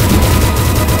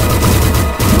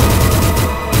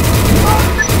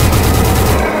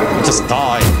 Just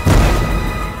die.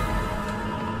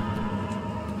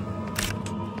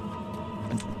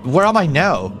 Where am I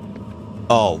now?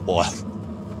 Oh boy.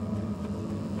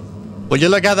 Would you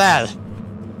look at that?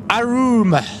 A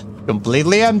room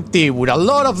completely empty with a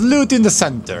lot of loot in the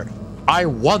center. I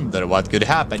wonder what could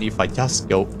happen if I just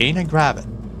go in and grab it.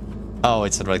 Oh,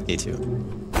 it's a red key too.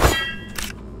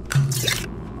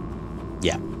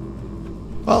 Yeah.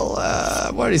 Well,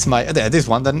 where is my... There, this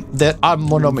one, then. The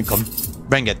Armonomicon.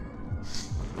 Bring it.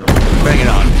 Bring it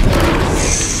on.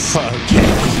 Okay.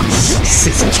 This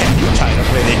is getting kind of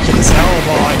ridiculous. Oh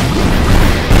boy.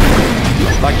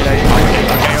 Okay.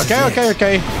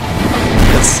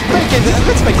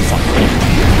 Let's make it fun.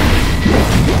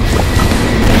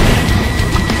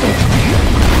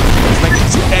 Let's make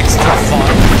it extra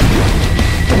fun.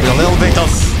 With a little bit of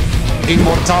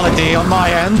immortality on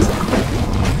my end.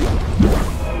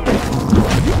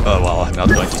 Oh well, I'm not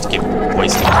going to keep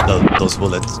wasting those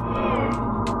bullets.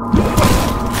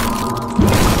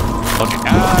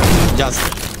 Okay, just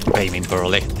aiming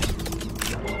poorly.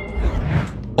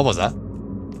 What was that?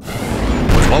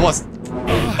 What was...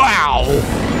 Wow!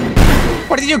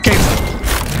 Where did you came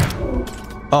from?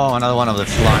 Oh, another one of the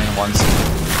flying ones.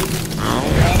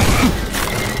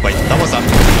 Wait, that was that.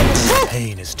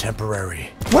 Pain is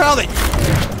temporary. Where are they?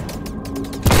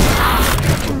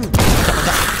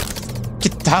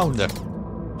 Get down there.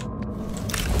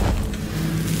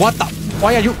 What the?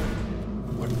 Why are you...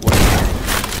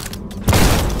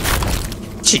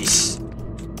 Jeez.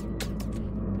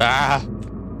 Ah.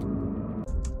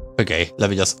 Okay, let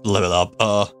me just level up.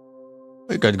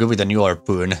 We could go with a new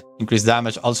harpoon. Increase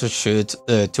damage, also shoot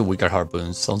 2 weaker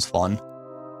harpoons. Sounds fun.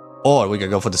 Or we could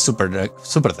go for the super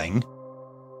thing.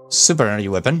 Super energy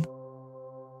weapon.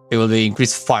 It will be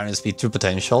increased firing speed to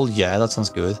potential. Yeah, that sounds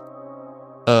good.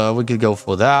 We could go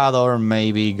for that, or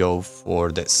maybe go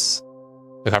for this.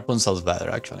 The harpoon sounds better,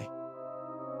 actually.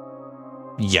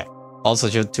 Yeah. Also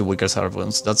shoot 2 weaker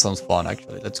harpoons. That sounds fun,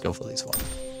 actually. Let's go for this one.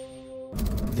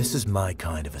 This is my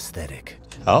kind of aesthetic.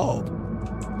 Oh.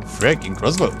 Freaking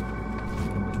crossbow.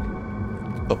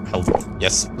 Oh, health.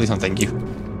 Yes, please and thank you.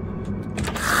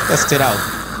 Test it out.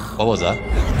 What was that?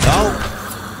 No!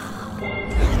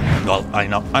 Well, I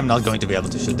know. I'm not going to be able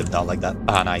to shoot them down like that.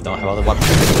 And I don't have other weapons.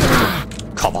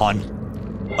 Come on.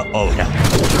 Oh, yeah.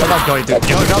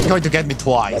 You're not going to get me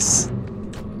twice.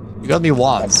 You got me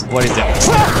once. What is that?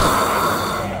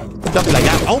 You got me like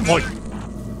that. Oh, boy.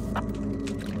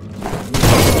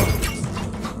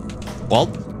 Well,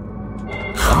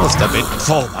 almost a bit.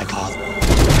 Oh my god.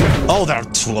 Oh, there are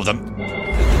 2 of them.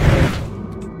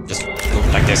 Just go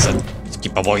like this and just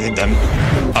keep avoiding them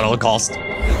at all cost.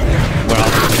 Where are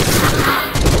they?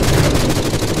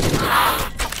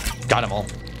 Got them all.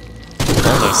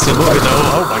 Oh, they're still moving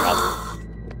though. Oh my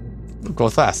god. Go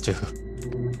fast too.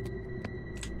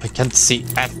 I can't see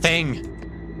a thing.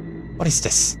 What is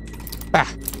this?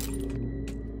 Ah.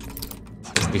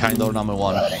 It's behind door number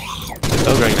 1.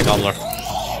 Oh, great, the gobbler.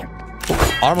 Oh,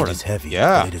 armor is heavy,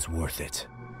 yeah. but it is worth it.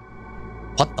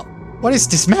 What the? What is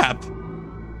this map?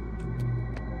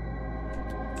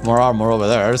 More armor over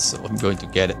there, so I'm going to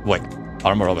get it. Wait,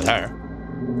 armor over there.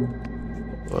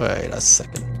 Wait a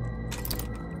second.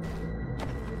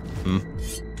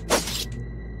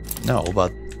 No,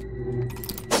 but...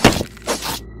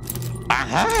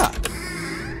 Aha!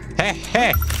 Hey,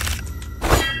 hey!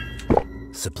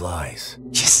 Supplies.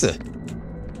 Yes!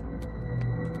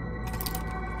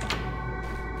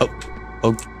 Oh,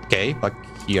 okay, back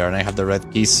here, and I have the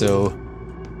red key, so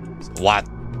what?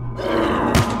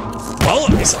 Well,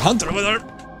 there's a hunter over there!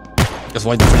 Guess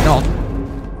why the freak not?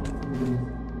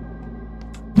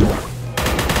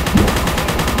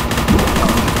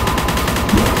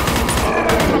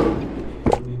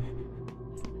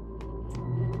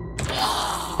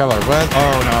 Come on, red.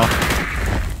 Oh no.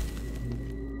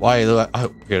 Why do I...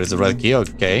 Oh, here's the red key,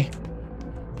 okay.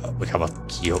 We have a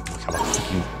key, we have a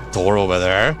fucking door over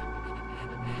there.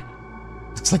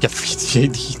 Looks like a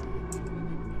VTAD.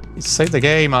 Save the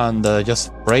game and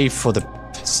just pray for the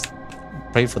best.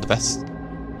 Pray for the best.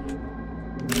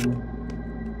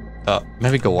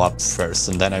 Maybe go up first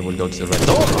and then I will go to the red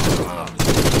door.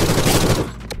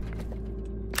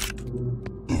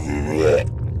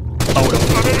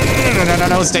 Oh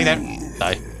no, stay there.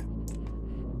 Die.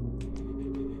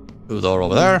 Two door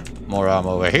over there. More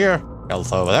ammo over here.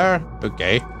 Health over there.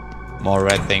 Okay. More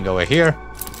red thing over here.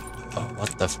 Oh,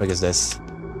 what the frick is this?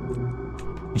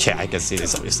 Yeah, I can see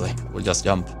this obviously. We'll just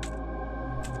jump.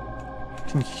 I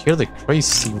can hear the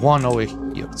crazy one over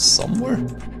here somewhere.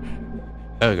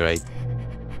 Oh great.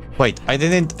 Wait, I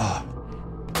didn't... Oh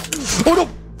no!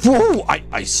 Whoa!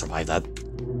 I survived that.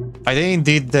 I didn't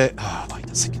did the... Oh, wait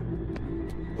a second.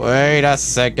 Wait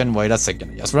a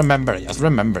second. Just remember.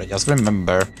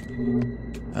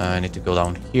 I need to go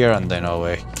down here and then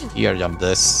over here, jump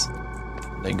this.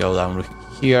 Then go down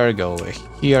here, go over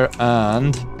here,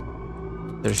 and...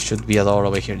 There should be a door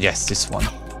over here. Yes, this one.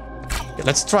 Okay,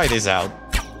 let's try this out.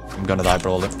 I'm gonna die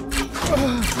probably.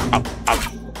 Ow, ow.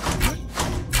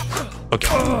 Okay,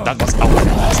 that was... Ow,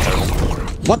 that was terrible.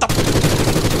 What the...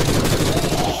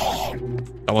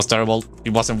 That was terrible.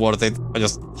 It wasn't worth it. I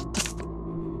just...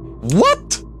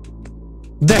 What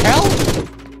the hell?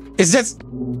 Is this...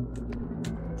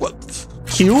 What?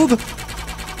 Cube?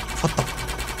 What the...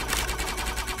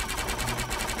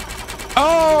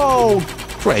 Oh!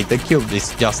 Great, the cube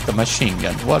is just a machine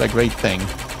gun. What a great thing.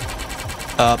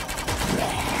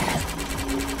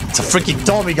 It's a freaking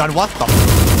Tommy gun. What the...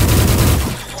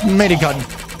 Minigun.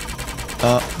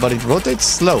 But it rotates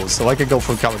slow, so I can go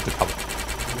from cover to cover.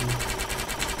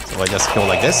 So I just go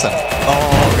like this and...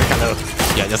 Oh, hello.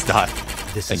 Yeah, just die.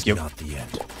 Thank you. Not the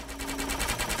end.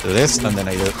 Do this, and then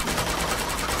I do...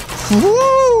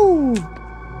 Woo!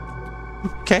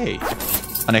 Okay.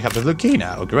 And I have the blue key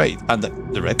now. Great. And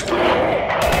the red.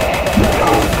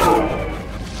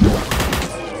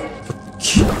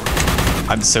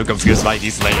 I'm so confused by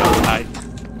these layouts.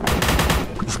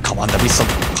 Oh, come on, the missile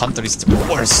hunter is the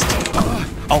worst.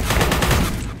 Oh.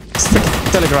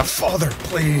 Telegraph. Father,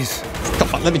 please.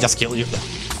 Come on, let me just kill you.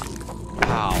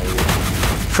 Ow.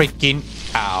 Freaking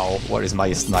ow. Where is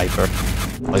my sniper?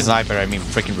 By sniper, I mean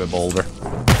freaking revolver.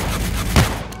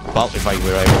 Well, if I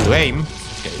were able to aim...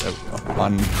 Okay, there we go.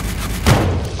 One.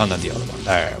 And then the other one.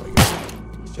 There we go.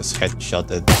 Just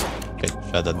headshotted.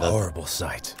 Headshotted that. Horrible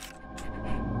sight.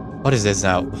 What is this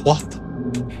now? What?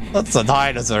 That's a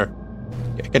dinosaur.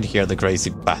 I can hear the crazy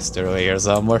bastard over here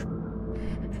somewhere.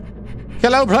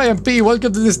 Hello, Brian P.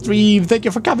 Welcome to the stream. Thank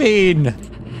you for coming.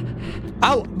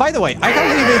 Oh, by the way, I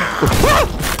can leave it.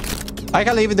 I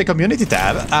can leave in the community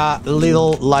tab a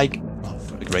little like. Oh,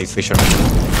 for the great fisherman.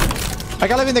 I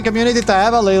can leave in the community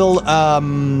tab a little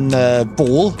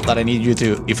poll that I need you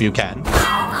to, if you can,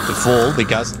 to fill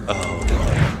because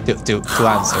to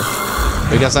answer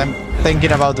because I'm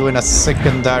thinking about doing a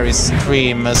secondary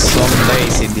stream some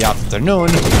days in the afternoon,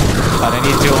 and I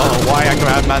need to wire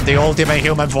Grabman the ultimate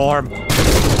human form.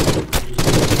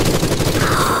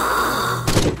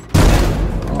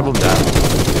 Kaboom down.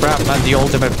 Grabman the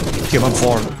ultimate human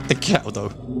form. The cow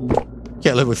though.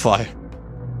 Kill it with fire.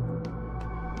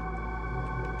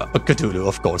 Cthulhu,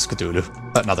 of course, Cthulhu.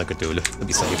 Another Cthulhu, to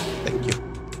be safe. Thank you.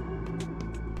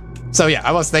 So yeah,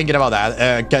 I was thinking about that.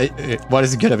 What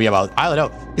is it gonna be about? I don't know.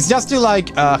 It's just to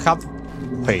like have...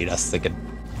 Wait a second.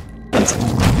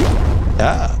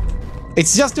 Yeah.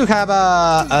 It's just to have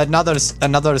another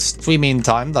streaming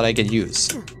time that I can use.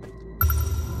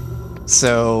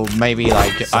 So maybe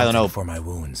like, I don't know. For my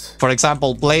wounds. For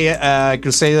example, play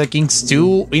Crusader Kings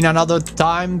 2 in another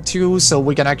time too, so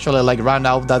we can actually like run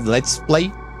out that let's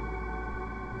play.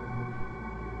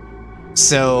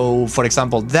 So, for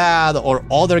example, that or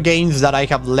other games that I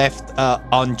have left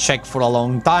unchecked for a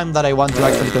long time that I want to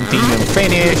actually continue and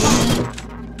finish.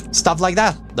 Stuff like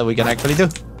that we can actually do.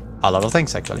 A lot of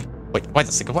things, actually. Wait a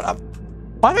second.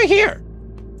 Why am I here?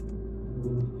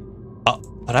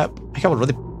 But I have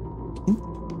already...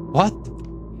 What?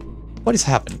 What is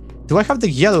happening? Do I have the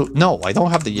yellow? No, I don't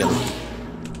have the yellow.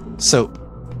 So,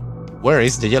 where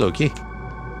is the yellow key?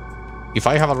 If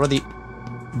I have already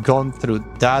gone through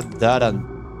that,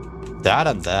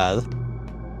 and that...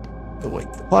 Oh, wait,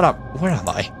 where am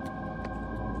I?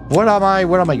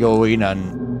 Where am I going?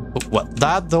 And well,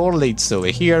 that door leads over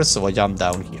here, so I jump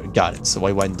down here. Got it. So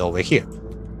I went over here.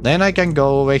 Then I can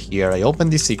go over here. I open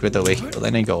the secret over here.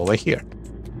 Then I go over here.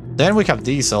 Then we have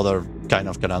this other kind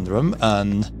of conundrum,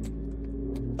 and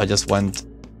I just went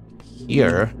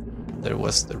here. There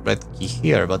was the red key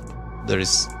here, but there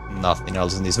is nothing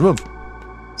else in this room.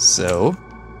 So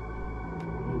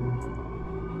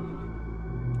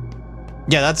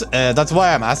yeah, that's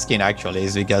why I'm asking. Actually,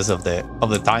 is because of the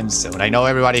time zone. I know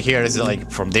everybody here is like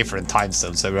from different time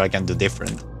zones, so everybody can do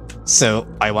different. So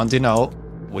I want to know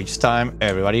which time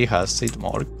everybody has it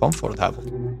more comfortable.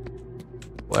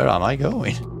 Where am I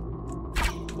going?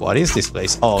 What is this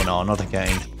place? Oh no, not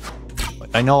again.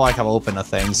 I know I have opened a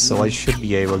thing, so I should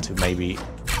be able to maybe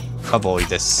avoid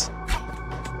this.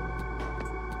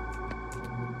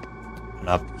 And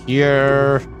up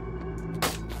here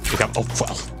we have... Oh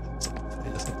well, I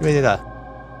just activated that.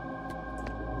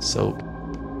 So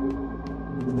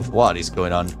what is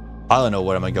going on? I don't know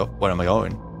where am I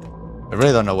going. I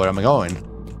really don't know where am I going.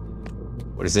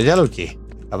 What is the yellow key?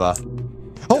 Have a...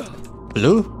 Oh,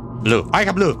 blue. Blue. I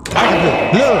have blue. I have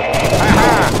blue. Blue.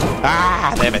 Aha!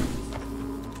 Ah, damn it.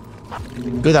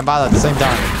 Good and bad at the same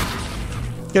time.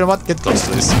 You know what? Get close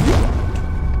to this.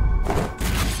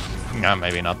 No,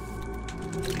 maybe not.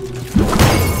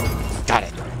 Got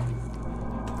it.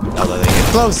 Now that they get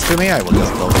close to me, I will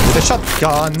just go with the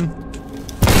shotgun.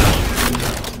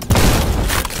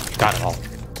 Got it all.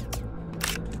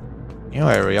 New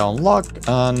area unlocked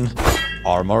and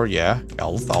armor, yeah.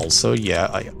 Health also, yeah.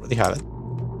 I already have it.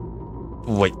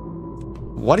 Wait,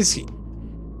 what is he?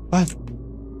 What?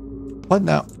 What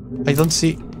now? I don't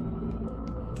see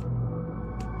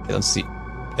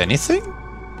anything?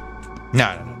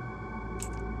 No.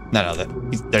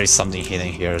 There is something hidden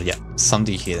here. Yeah,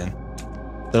 something hidden.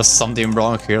 There's something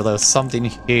wrong here. There's something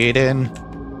hidden.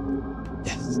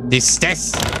 Yes,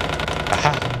 this.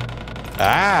 Aha.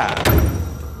 Ah.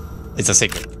 It's a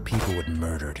secret. People would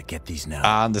murder to get these now.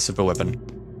 And the super weapon.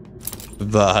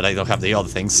 But I don't have the other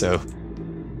thing, so...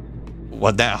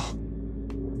 What now?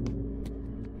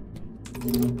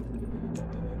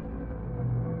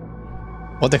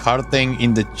 What the hard thing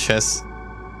in the chest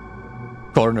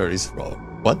corner is from?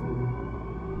 What?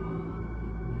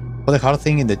 What the hard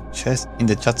thing in the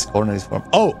chest corner is from?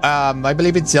 Oh, I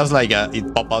believe it's just like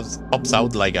it pops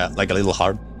out like a little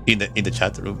heart in the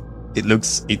chat room.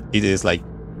 It is like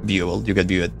viewable. You can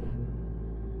view it.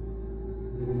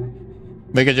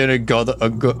 Make a general god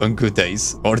on good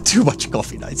days or too much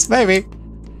coffee nights. Maybe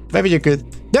you could.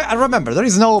 Yeah, remember, there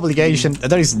is no obligation.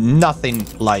 There is nothing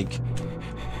like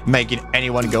making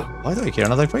anyone go. Why do I hear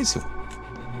another crazy one?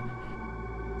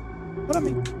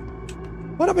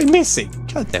 What am I missing?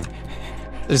 God damn.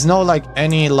 There's no like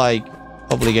any like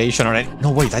obligation or any.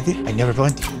 No wait, I never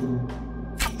went.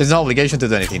 There's no obligation to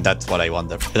do anything. That's what I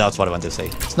wonder. That's what I want to say.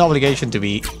 There's no obligation to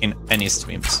be in any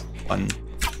streams. 1,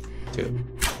 2,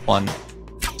 1,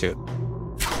 2,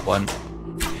 1,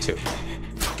 2,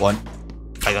 1.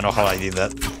 I don't know how I did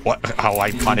that. How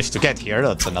I managed to get here.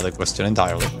 That's another question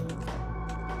entirely.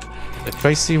 The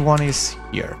crazy one is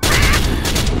here.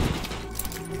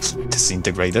 It's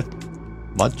disintegrated.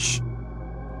 Much.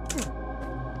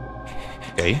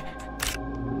 Okay.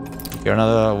 Here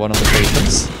another one of the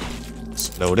patients.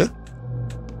 Exploded.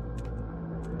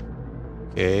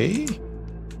 Okay.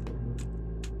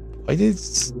 Why did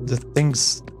the thing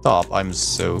stop? I'm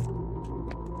so...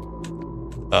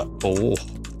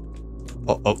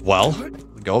 well,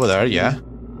 go over there, yeah.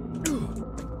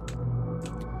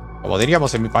 Como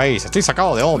diríamos en mi país, estoy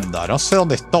sacado de onda, no sé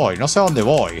dónde estoy, no sé dónde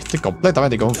voy, estoy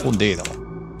completamente confundido.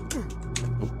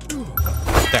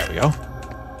 There we go.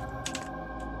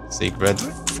 Secret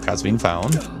has been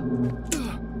found.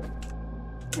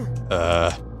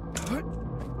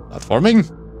 Platforming.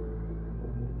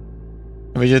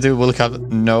 ENvtubers will have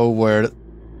know where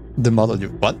the model you...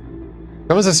 What?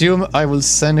 I always assume I will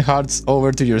send hearts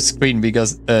over to your screen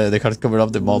because the heart cover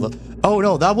up the model. Oh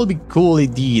no, that would be cool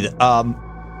indeed.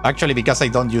 Actually, because I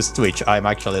don't use Twitch, I'm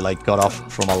actually like cut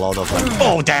off from a lot of like...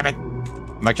 Oh damn it!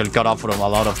 I'm actually cut off from a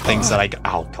lot of things that I...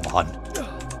 Oh, come on.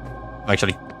 I'm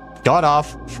actually cut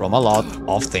off from a lot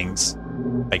of things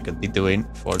I could be doing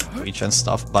for Twitch and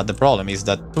stuff. But the problem is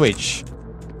that Twitch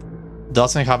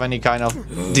doesn't have any kind of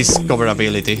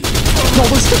discoverability. No,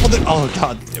 oh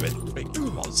god damn it,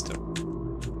 freaking monster.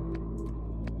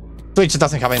 Twitch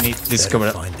doesn't have any discovery.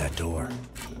 Find that door.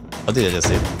 What did I just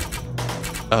see?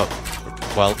 Oh,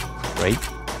 well, great.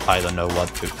 I don't know what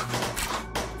to.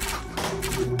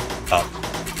 Oh.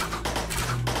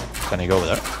 Can I go over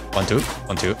there? 1, 2,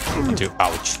 1, 2, 1, 2.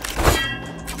 Ouch.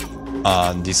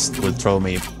 And this will throw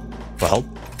me, well,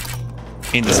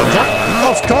 in the center.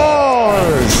 Of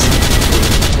course!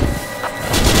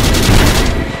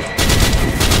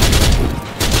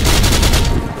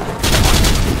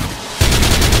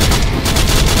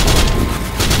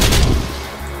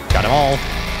 Got them all.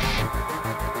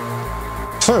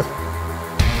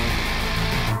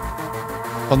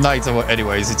 Well, nights,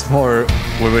 anyways, it's more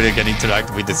we really can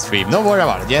interact with the stream. Don't worry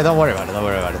about it. Yeah, don't worry about it. Don't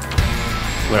worry about it.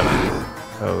 Where am I?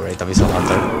 Oh, right, a Visual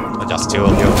Hunter. Oh, just 2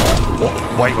 of you.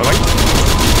 Oh, wait.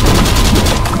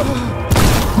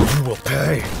 You will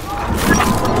pay.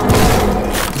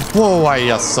 Whoa, I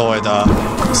just saw it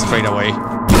straight away.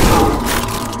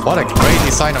 What a great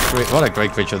design of what a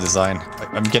great creature design.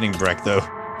 I'm getting wrecked though.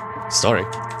 Story?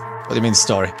 What do you mean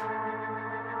story?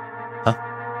 Huh?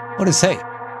 What did it say?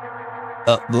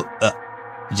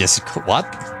 Just what?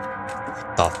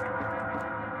 Oh,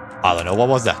 I don't know. What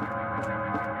was that?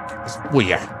 It's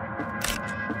weird.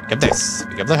 Pick up this.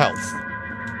 Pick up the health.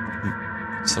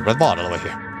 It's a red bottle over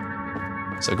here.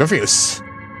 So confused.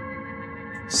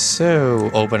 So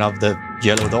open up the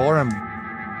yellow door and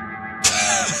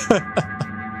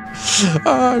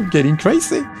I'm getting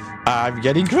crazy. I'm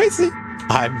getting crazy.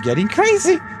 I'm getting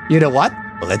crazy. You know what?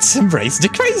 Let's embrace the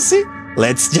crazy.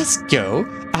 Let's just go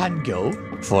and go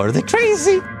for the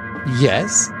crazy.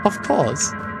 Yes, of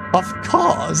course. Of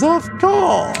course. Of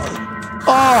course.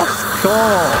 Of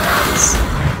course.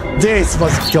 This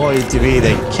was going to be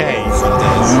the case of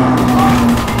this.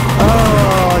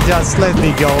 Oh, just let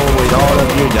me go with all of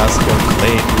you just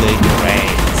completely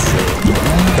crazy.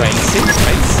 Crazy?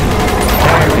 Crazy?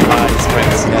 Everybody's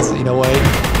crazy, yes, in a way.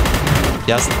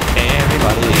 Just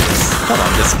everybody is. Come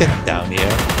on, just get down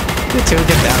here. You two,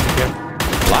 get down here.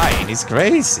 Flying is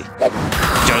crazy.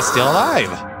 You're still alive.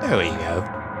 There we go.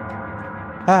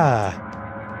 Ah,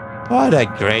 what a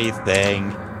great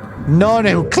thing.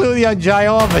 Non-Euclidean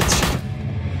geometry.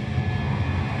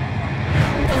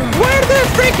 Where the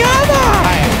frick am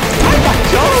I? I'm back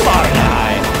home, aren't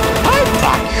I? I'm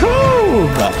back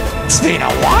home. It's been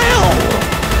a while.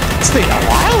 It's been a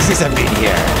while since I've been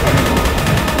here.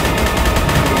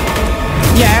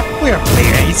 Yeah, we're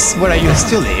playmates where I used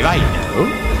to live, I know.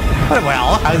 But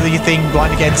well, how do you think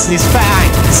one gets these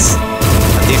fangs?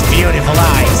 And these beautiful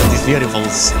eyes and this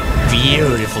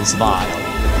beautiful smile.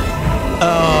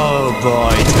 Oh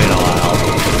boy, it's been a while.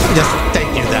 Just take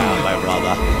you down, my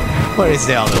brother. Where is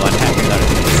the other one?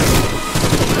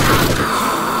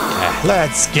 Yeah,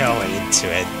 let's go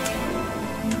into it.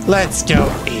 Let's go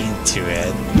into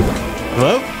it.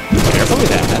 Whoa, careful with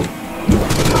that.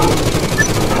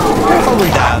 Careful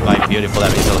with that, my beautiful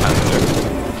Visual Hunter.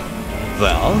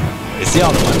 Well, where's the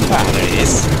other one? Ah, there it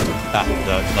is. Ah,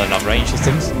 not enough range, it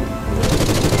seems.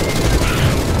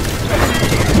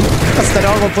 That's the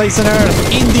normal place on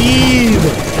Earth, indeed!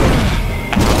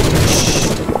 Ouch.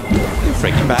 You're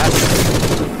freaking bad.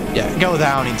 Yeah, go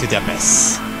down into the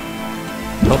abyss.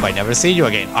 Hope I never see you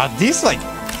again. Are these like...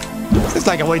 Is this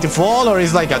like a way to fall, or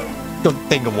is like a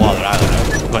thing of water? I don't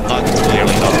know. But not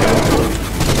clearly not good.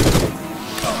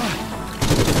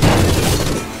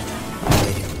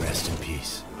 Rest in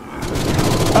peace.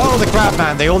 Oh, the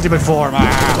Crabman, the ultimate form.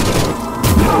 Ah.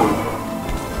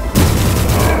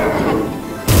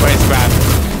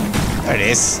 There it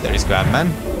is. There is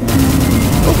Crabman.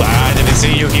 Oh, I didn't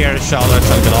see you here, Charlotte.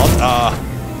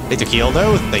 Need to heal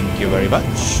though. Thank you very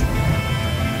much.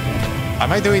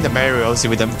 Am I doing the Mary Rosie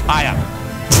with them? I am.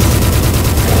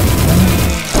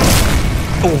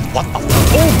 Oh, what the?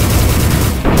 Oh.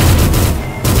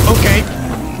 Okay.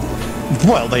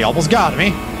 Well, they almost got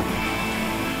me.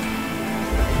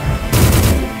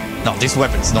 No, this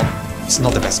weapon's not. It's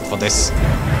not the best for this.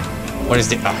 Where is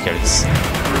the? Ah, here it is.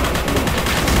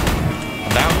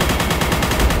 Down.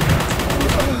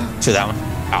 2 down.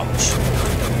 Ouch.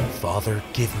 Father,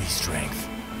 give me strength.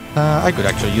 I could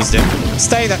actually use them.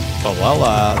 Stay there. Oh well,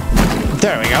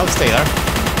 there we go. Stay there.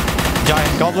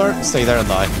 Giant gobbler, stay there and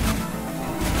die.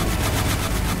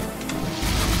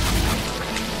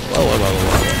 Whoa.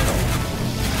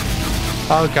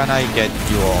 How can I get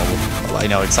you all? Well, I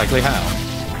know exactly how.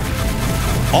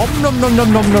 Nom nom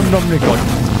nom nom nom nom God.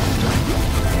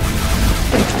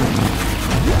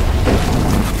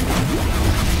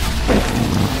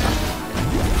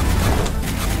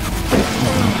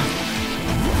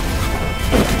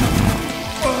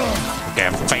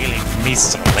 I'm failing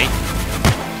miserably.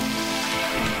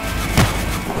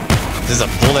 This is a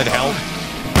bullet hell.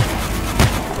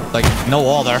 Like, no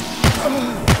water.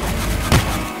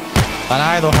 And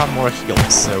I don't have more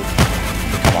heals, so...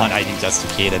 Come on, I need just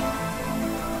to kill it.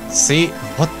 See?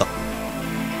 What the...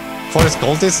 Forest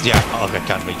cultists? Yeah, okay, I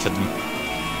can't reach them.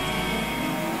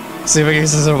 See if I can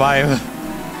survive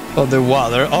on the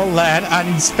water, on land, and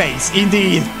in space.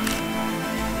 Indeed!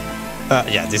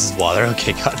 Yeah, this is water.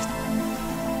 Okay, got it.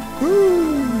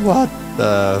 Ooh, what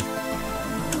the...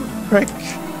 frick?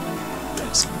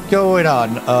 What's going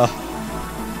on?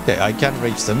 Okay, I can't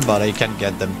reach them, but I can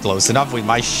get them close enough with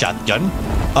my shotgun.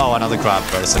 Oh, another crab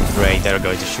person. Great, they're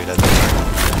going to shoot at me.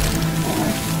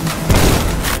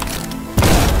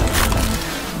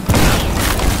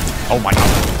 Oh my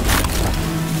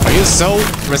god. Are you so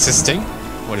resisting?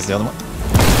 What is the other one?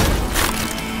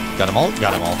 Got them all?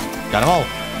 Got them all. Got them all.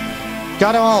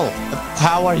 Got them all.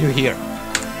 How are you here?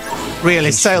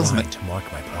 Really, salesman? To mark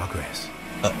my progress.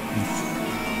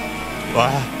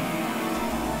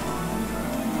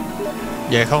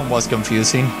 Yeah, home was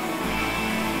confusing.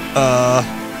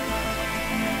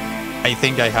 I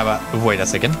think I have a... Wait a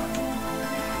second.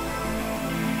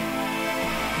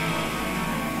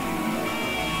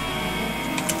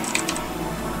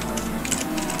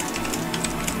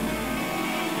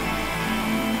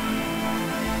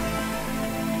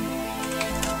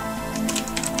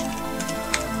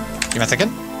 Give me a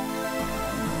second.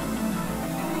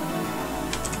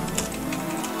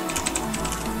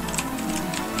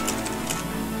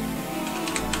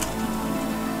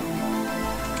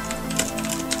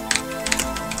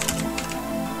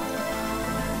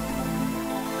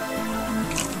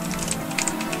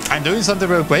 I'm doing something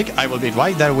real quick. I will be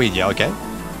right there with you, okay?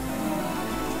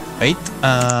 Wait,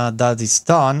 that is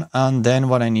done. And then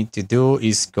what I need to do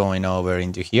is going over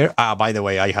into here. Ah, by the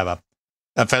way, I have a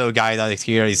fellow guy that is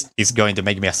here is going to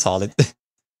make me a solid.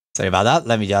 Sorry about that.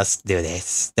 Let me just do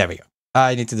this. There we go.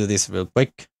 I need to do this real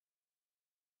quick.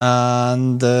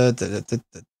 And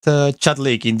the chat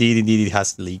leak. Indeed, it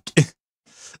has leak.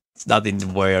 It's not in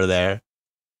where there.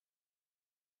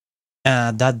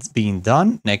 That's being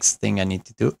done. Next thing I need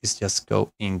to do is just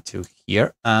go into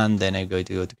here, and then I'm going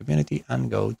to go to community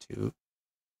and go to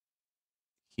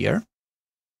here.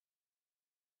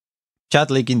 Chat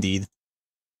leak indeed.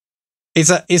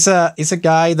 It's a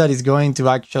guy that is going to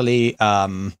actually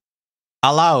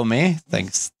allow me,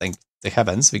 thank the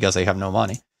heavens, because I have no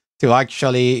money, to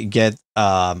actually get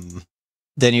the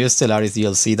new Stellaris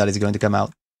DLC that is going to come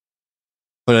out.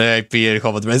 But I appear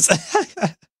hoverments.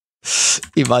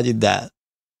 Imagine that.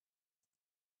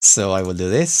 So I will do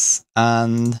this,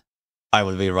 and I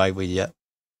will be right with you.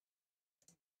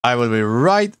 I will be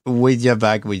right with you,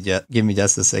 back with you. Give me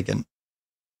just a second.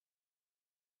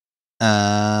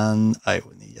 And I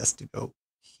will need just to go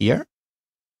here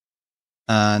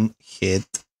and hit.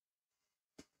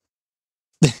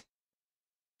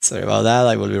 Sorry about that.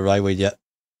 I will be right with you.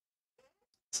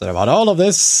 Sorry about all of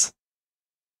this.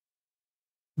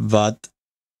 But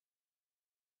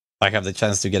I have the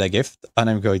chance to get a gift, and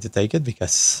I'm going to take it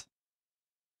because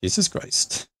Jesus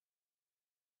Christ.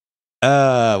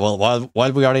 Well,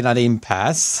 while we are in an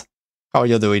impasse, how are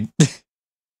you doing?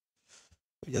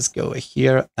 We just go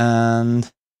here and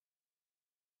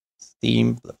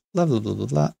Steam, blah blah blah blah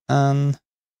blah, and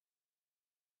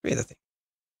create a thing.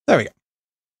 There we go.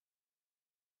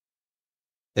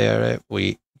 There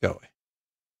we go.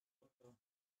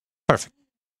 Perfect.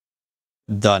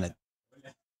 Done it.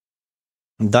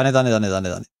 Done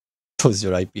it. Post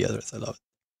your IP address. I love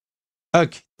it.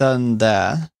 Okay, done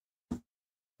that.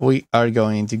 We are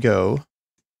going to go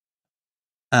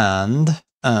and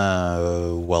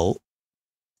well.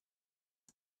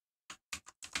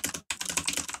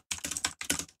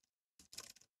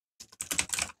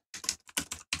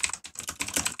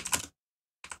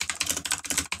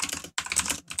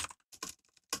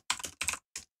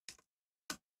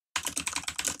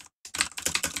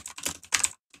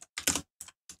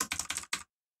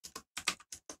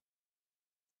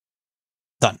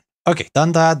 Okay,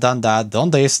 done that, done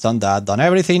this, done that, done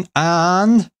everything,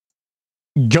 and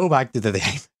go back to the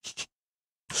game.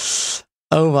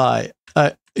 Oh my.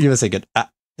 Give me a second.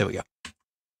 There we go.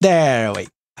 There we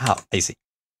go. I see.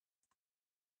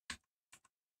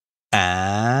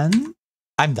 And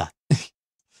I'm done.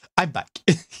 I'm back.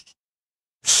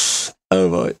 Oh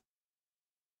boy.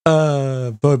 Boy.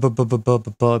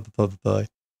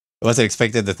 I wasn't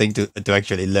expecting the thing to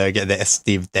actually look at the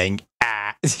Steam thing.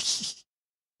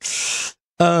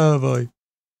 Oh boy.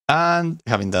 And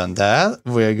having done that,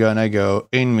 we're gonna go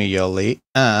immediately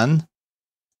and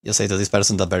just say to this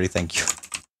person that very thank you.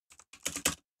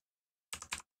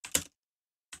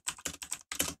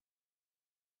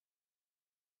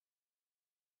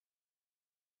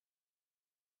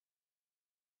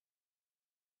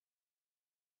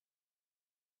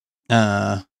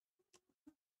 Uh.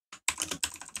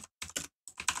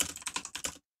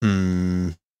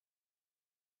 Hmm.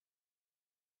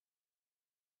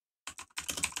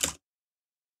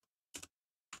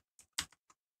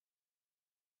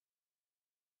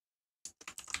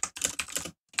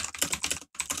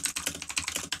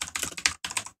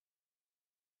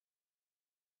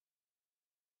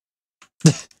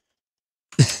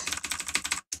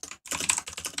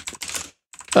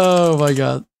 Oh my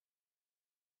god.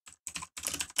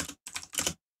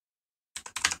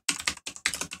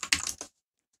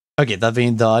 Okay, that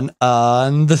being done,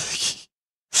 and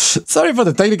sorry for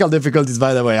the technical difficulties,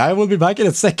 by the way. I will be back in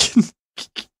a second.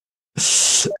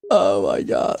 Oh my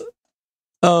god.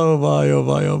 Oh my, oh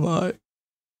my, oh my.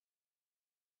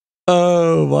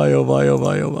 Oh my, oh my, oh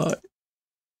my, oh my.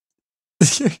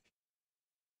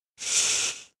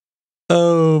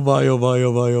 Oh my, oh my,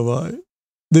 oh my, oh my.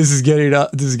 This is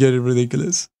getting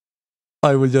ridiculous.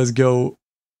 I will just go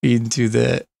into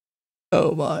the,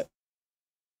 oh my.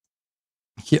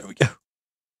 Here we go.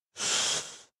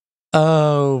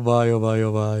 Oh my, oh my,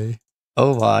 oh my.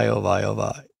 Oh my, oh my, oh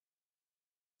my.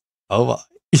 Oh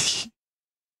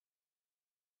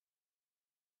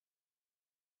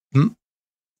my.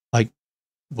 Like,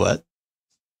 what?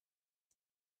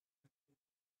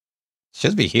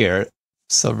 Should be here for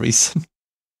some reason.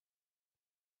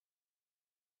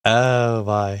 Oh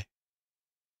my.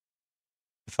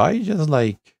 If I just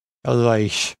like, how do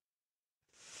I?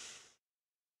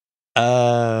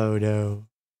 Oh no.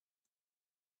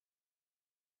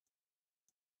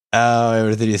 Oh,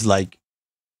 everything is like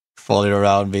falling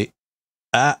around me.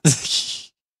 Ah.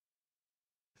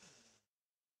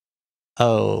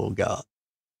 Oh god.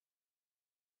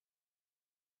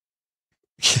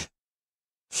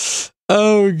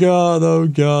 Oh god, oh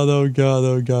god, oh god,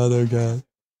 oh god, oh god.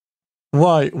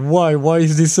 Why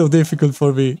is this so difficult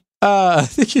for me? Ah.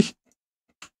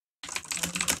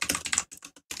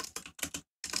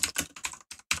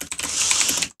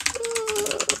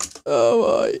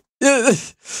 Oh my.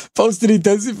 Posting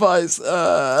intensifies.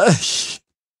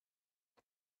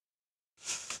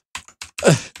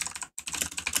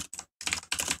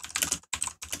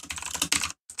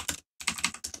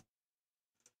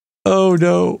 Oh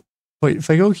no. Wait, if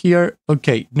I go here,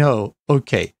 okay, no,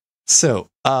 okay. So,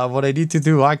 what I need to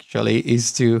do actually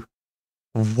is to,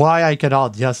 why I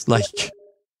cannot just like,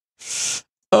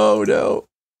 oh no.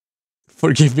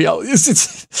 Forgive me,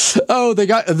 audience. Oh, the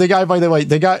guy, by the way,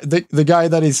 the guy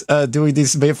that is doing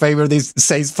this favor, this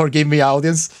says, forgive me,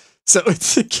 audience. So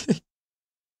it's okay.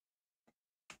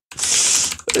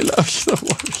 I love you, don't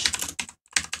worry.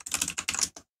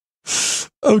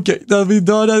 Okay, that we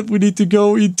done that. We need to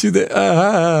go into the.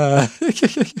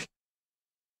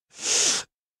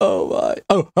 Oh my!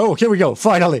 Oh! Here we go.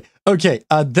 Finally. Okay,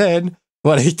 and then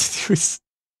what I need to do is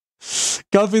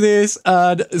copy this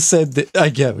and send it.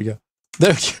 Again, we go.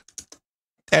 There we go.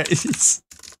 There it is.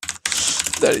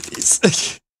 There it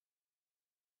is.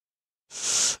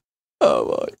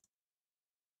 Oh my!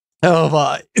 Oh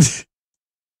my!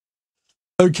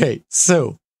 Okay,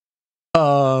 so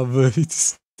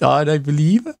it's done, I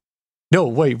believe. No,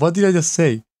 wait, what did I just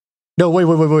say? No,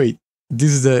 wait.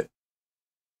 This is the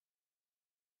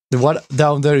one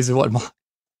down there is the one.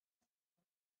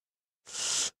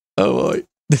 Oh my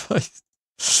device.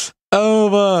 Oh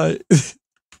my.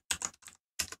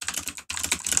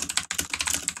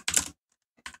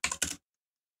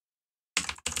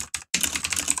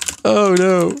 Oh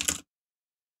no.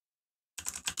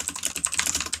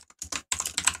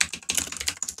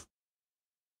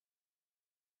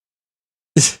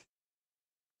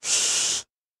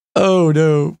 Oh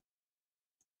no.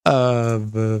 I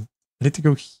need to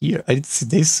go here. I need to see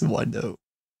this one though.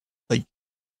 Like,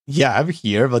 yeah, I'm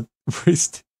here, but where's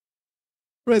the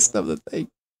rest of the thing?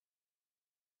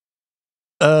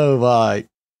 Oh my.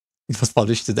 It was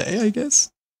published today, I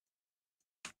guess.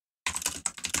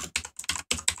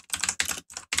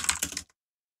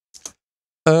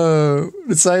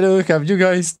 Recital, have you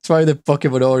guys tried the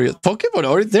Pokemon Oreos? Pokemon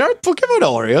Oreos? There are Pokemon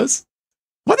Oreos?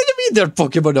 What do you mean there are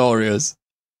Pokemon Oreos?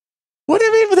 What do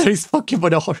you mean there is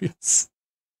Pokemon Oreos?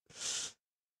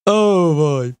 Oh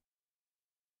boy.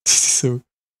 So,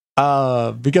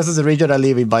 because of the region I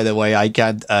live in, by the way, I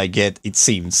can't get, it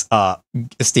seems,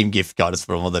 Steam gift cards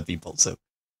from other people. So,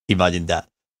 imagine that.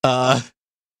 To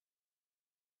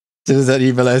that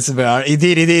email SMR.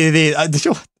 Indeed.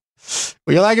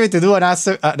 Would you like me to do an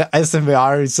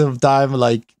SMR sometime,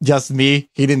 like just me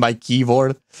hitting my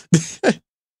keyboard?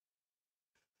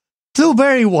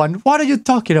 Blueberry one? What are you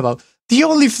talking about? The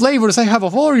only flavors I have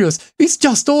of Oreos is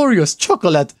just Oreos,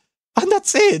 chocolate, and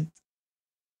that's it.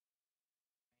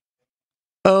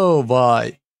 Oh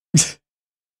my.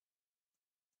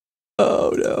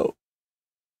 Oh no.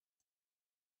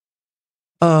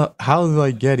 How do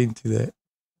I get into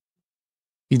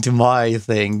my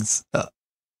things?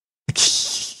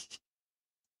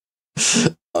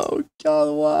 Oh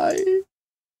god, why?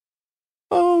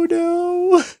 Oh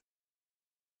no.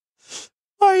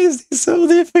 Why is this so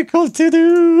difficult to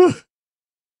do?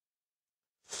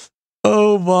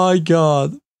 Oh my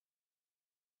god.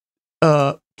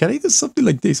 Can I do something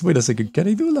like this? Wait a second. Can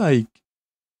I do like...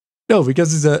 No,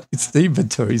 because it's the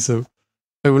inventory, so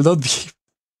I will not be...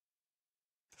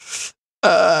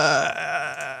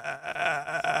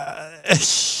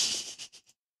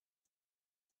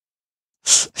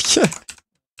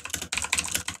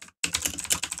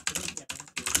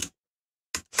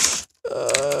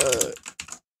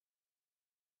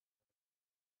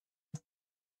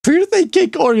 Birthday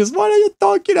cake Oreos, what are you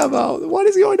talking about? What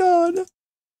is going on?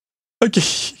 Okay.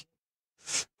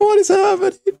 What is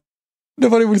happening?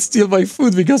 Nobody will steal my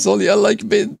food because only I like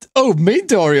mint. Oh,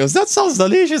 mint Oreos. That sounds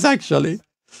delicious, actually.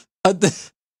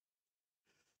 And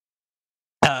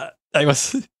I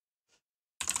was...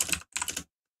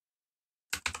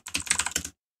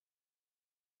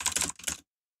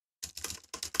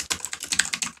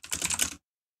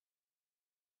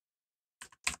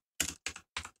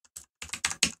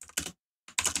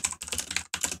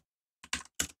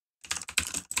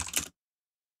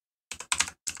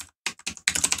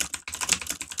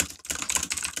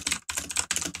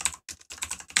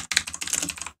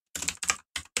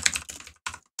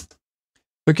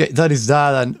 Okay, that is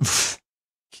that, and...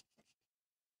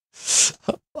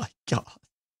 Oh my god.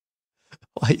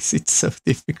 Why is it so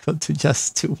difficult to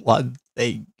just do one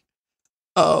thing?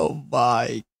 Oh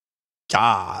my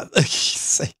god.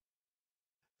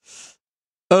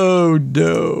 Oh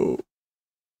no.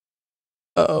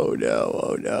 Oh no,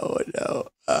 oh no, oh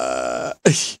no.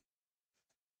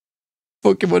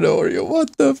 Pokemon Oreo,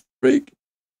 what the frick?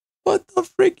 What the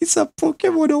frick is a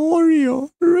Pokemon Oreo?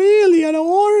 Really, an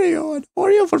Oreo? An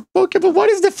Oreo for Pokemon?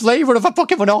 What is the flavor of a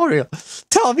Pokemon Oreo?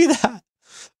 Tell me that.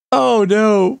 Oh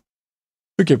no.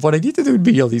 Okay, what I need to do in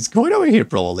BL is going over here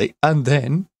probably, and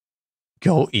then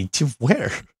go into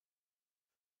where?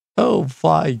 Oh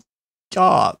my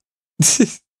god.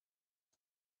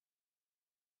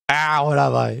 Ah, what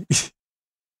am I?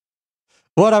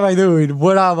 What am I doing?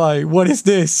 What am I? What is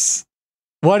this?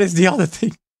 What is the other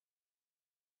thing?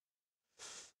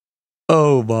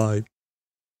 Oh my.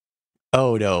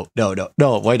 Oh no, no, no,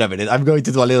 no, wait a minute. I'm going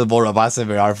to do a little more of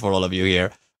ASMR for all of you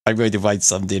here. I'm going to find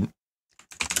something.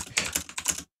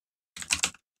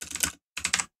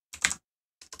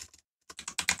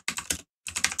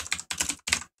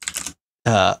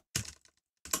 Let's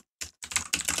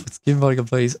give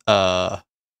Marketplace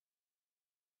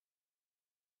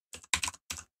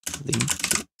link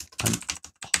to an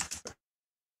offer.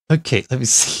 Okay, let me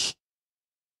see.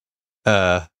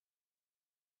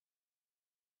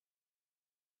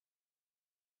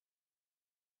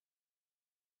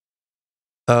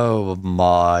 Oh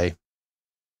my.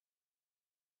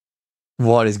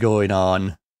 What is going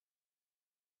on?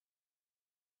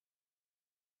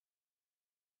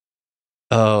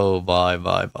 Oh my.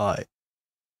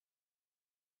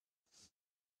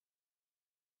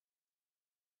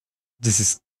 This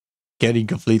is getting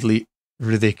completely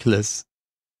ridiculous.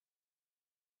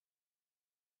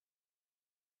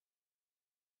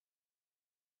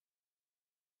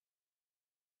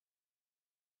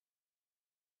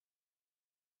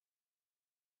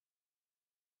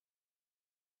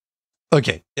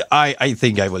 Okay, I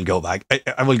think I will go back.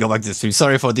 I will go back to the stream.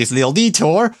 Sorry for this little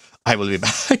detour. I will be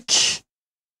back.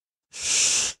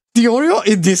 The Oreo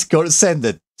in Discord, send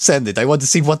it. Send it. I want to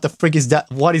see what the frick is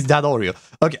that. What is that Oreo?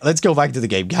 Okay, let's go back to the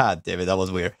game. God damn it, that was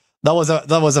weird. That was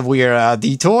a weird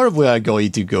detour. We are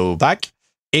going to go back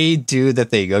into the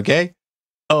thing, okay?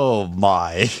 Oh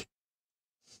my.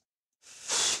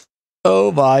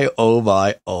 Oh my, oh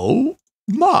my, oh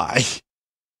my.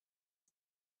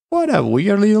 What a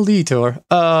weird little detour.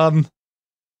 Let's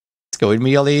go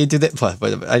immediately into the...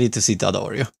 But I need to see that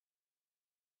Oreo.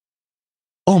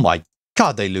 Oh my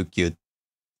god, they look cute.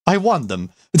 I want them.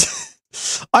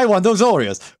 I want those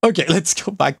Oreos. Okay, let's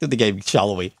go back to the game,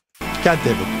 shall we? God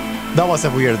damn it. That was a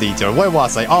weird detour. Where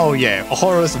was I? Oh yeah,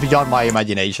 horrors beyond my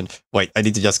imagination. Wait, I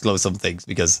need to just close some things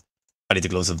because I need to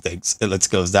close some things. Let's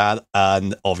close that,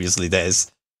 and obviously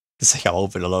this, because I have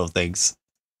opened a lot of things.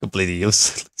 Completely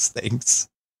useless things.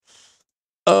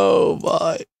 Oh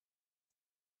my.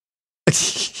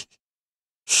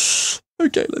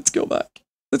 Okay, let's go back.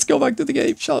 Let's go back to the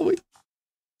game, shall we?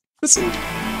 Let's see.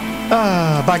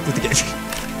 Back to the game.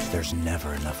 There's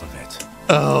never enough of it.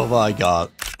 Oh my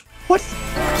god. What?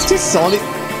 Is this solid?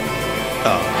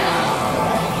 Oh.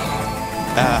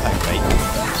 Wait.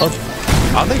 Oh,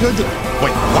 are they going to...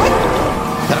 Wait, what?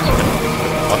 Can I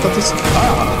walk on this?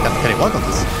 Can I walk on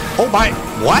this? Oh my...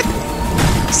 What?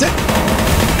 Is it?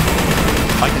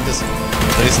 I can just...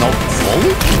 There is no fall?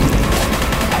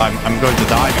 I'm going to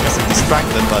die because I'm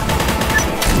distracted, but...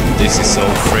 This is so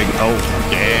freak...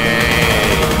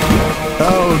 Okay.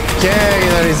 Okay,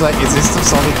 there is like... Is this some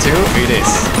solid too? It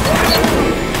is.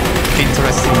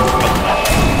 Interesting.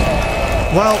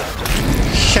 Well...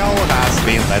 Hell has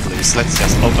been let loose. Let's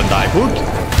just open die book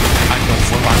and go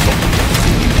for battle.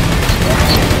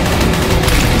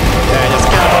 Yeah, just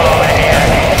get over here.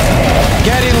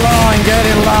 Get in line, get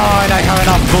in line. I have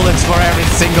enough bullets for every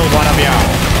single one of you.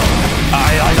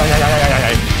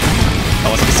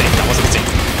 That was a mistake, that was a mistake.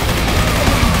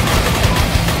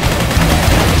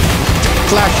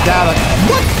 Flash down.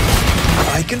 What?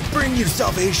 I can bring you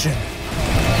salvation.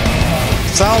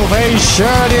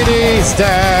 Salvation it is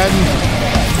then.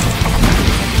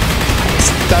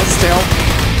 Stand still,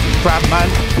 crap man.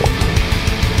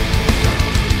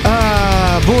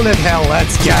 Bullet hell,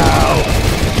 let's go.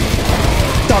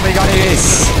 Tommy gun it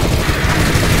is.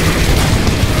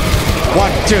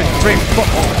 1, 2, 3, 4.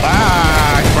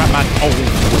 Crap man. Oh,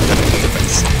 in the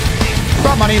face.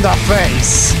 Crap man in the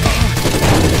face.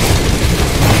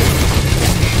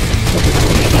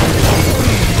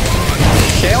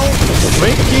 Hell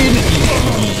freaking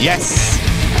yes.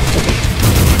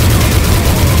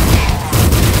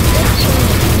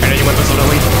 Any weapons on the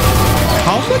way?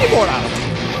 How many more out?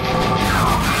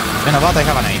 You know what? I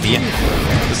have an idea.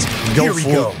 Just go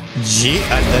for G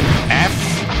and then F.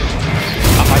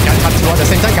 I can't have two at the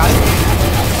same time, got it.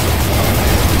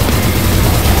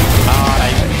 I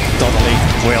totally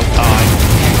will die.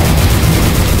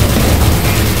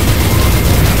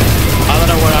 I don't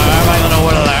know where I am. I don't know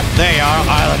where they are.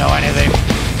 I don't know anything.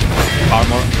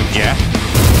 Armor. Yeah.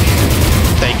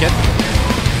 Take it.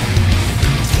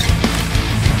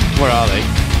 Where are they?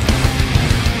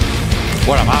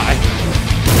 Where am I?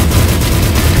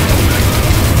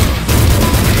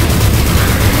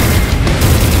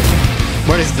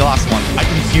 Where is the last one? I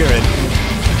can hear it.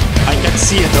 I can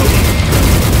see it though.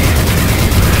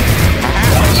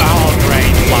 Oh,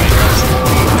 great. Flyers.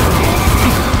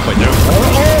 Wait, there are more?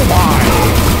 Oh my!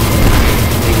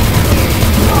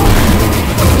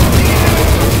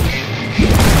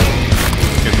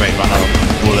 Good, great. Run out of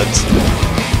bullets.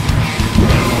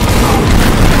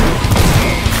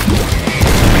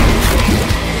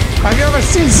 Have you ever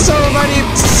seen so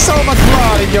much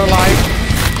blood in your life?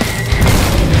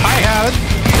 I haven't.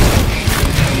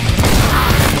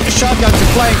 A shotgun to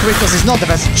flying creatures is not the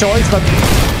best choice, but...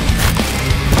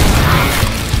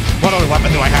 What other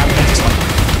weapon do I have? This one.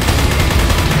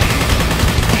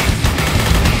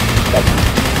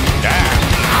 Yeah.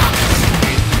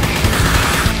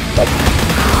 Nope.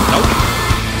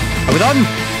 Are we done?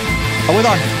 Are we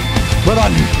done? We're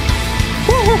done.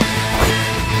 Woo-hoo.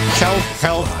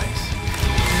 Health.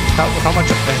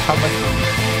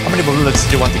 How many bullets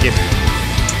do you want to give?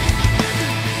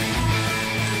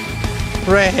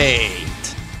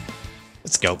 Great.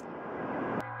 Let's go.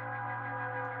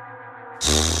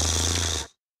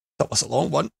 That was a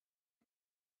long one.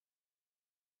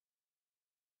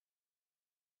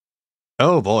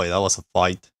 Oh boy, that was a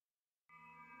fight.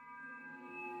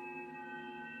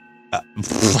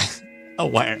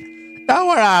 Where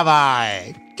am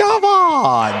I? Come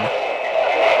on!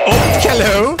 Oh,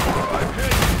 hello!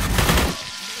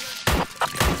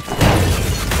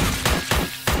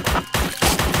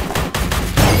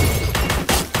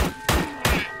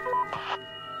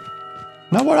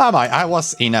 Now where am I? I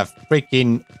was in a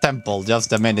freaking temple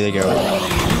just a minute ago.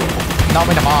 Now I'm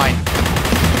in a mine.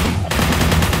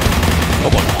 Oh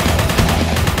boy.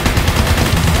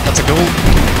 That's a goal.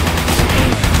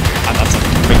 And that's a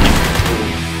freaking...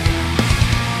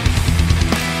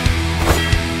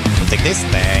 We'll take this.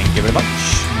 Thank you very much.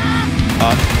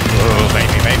 Oh,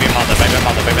 baby mother.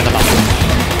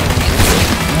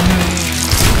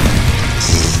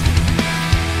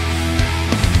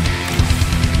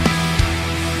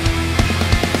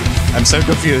 I'm so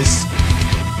confused.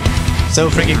 So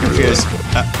freaking confused.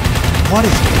 What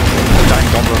is... Giant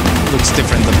Gombro looks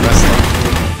different than the rest of them.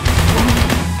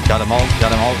 Got them all.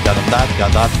 Got that.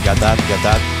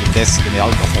 Give this, give me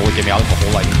alcohol. I need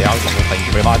the alcohol, thank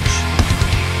you very much.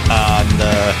 And,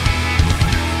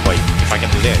 wait, if I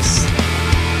can do this,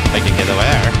 I can get over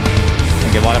there and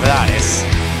get whatever that is.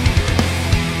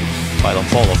 If I don't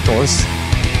fall, of course.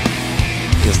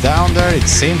 Because down there, it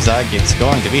seems like it's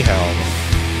going to be hell.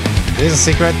 It is a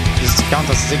secret. Does it count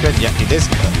as a secret? Yeah, it is.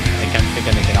 I can't pick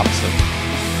anything up, so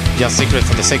just secret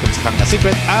for the sake of having a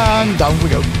secret. And down we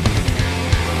go.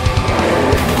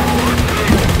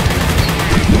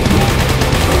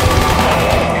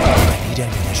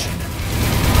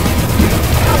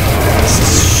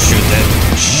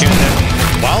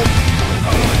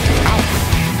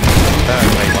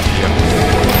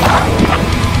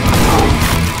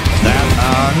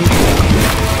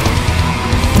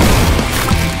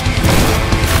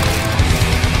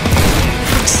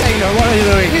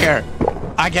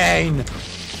 again!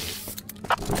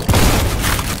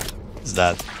 What's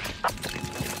that?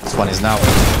 This one is now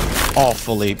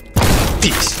awfully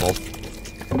peaceful.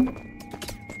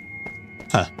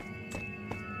 Huh.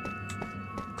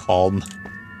 Calm.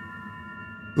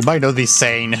 We might not be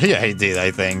sane. Yeah, he did,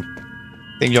 I think.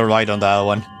 I think you're right on that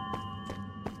one.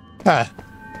 Huh.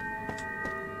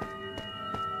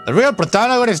 The real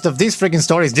protagonist of this freaking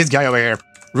story is this guy over here.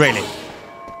 Really.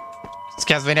 This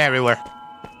guy's been everywhere.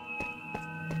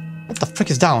 What the frick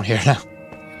is down here now?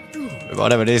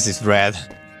 Whatever it is red.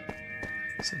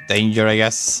 So danger, I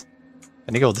guess.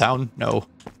 Can I go down? No.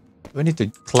 Do we need to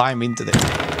climb into the...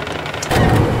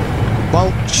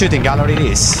 Well, shooting gallery it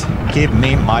is. Give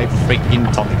me my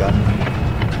freaking Tommy gun.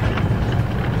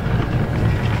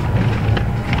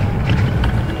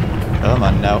 Come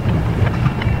on now.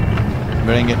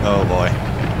 Bring it. Oh boy.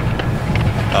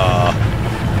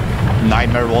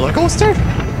 Nightmare roller coaster?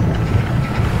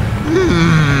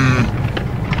 Hmm.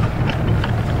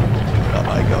 Where am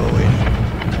I going?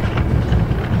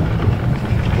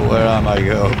 Where am I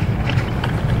going?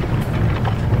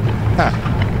 Huh.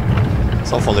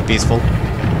 It's awfully peaceful.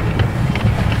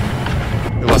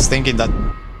 I was thinking that...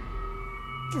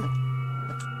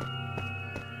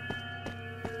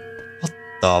 What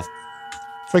the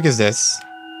frick is this?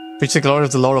 Reach the glory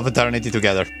of the Lord of Eternity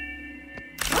together.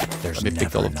 There's Let me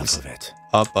pick all of enough this of it.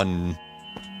 up and...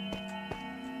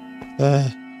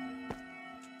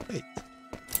 Wait.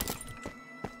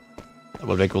 That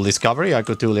will be a cool discovery. I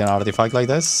could tool an artifact like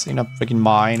this in a freaking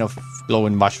mine of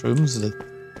glowing mushrooms.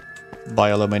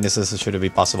 Bioluminescence should be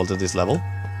possible to this level.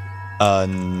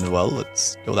 And, well,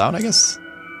 let's go down, I guess.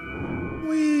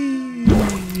 Whee!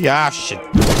 Ah, shit.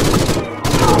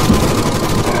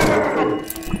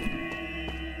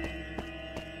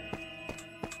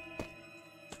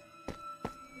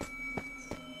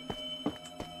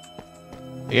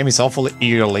 The game is awfully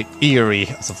eerie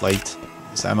as of late.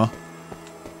 This ammo.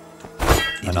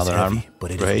 Another arm.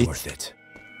 But it Great. is worth it.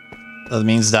 That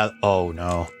means that... Oh,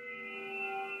 no.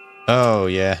 Oh,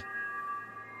 yeah.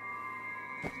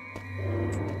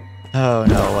 Oh,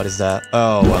 no. What is that?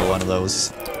 Oh, well, one of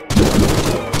those.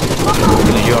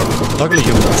 Luckily,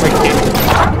 you're freaking...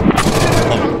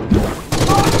 Oh.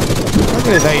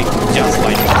 Luckily, they just,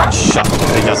 like, shine.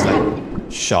 They just,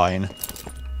 like, shine.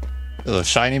 There's a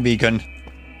shiny beacon.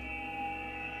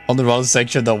 On the rail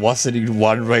section that wasn't in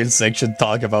one rail section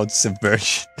talk about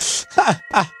subversion.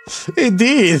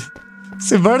 Indeed!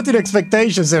 Subverting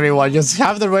expectations, everyone. Just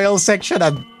have the rail section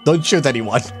and don't shoot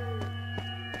anyone.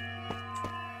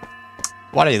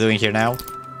 What are you doing here now?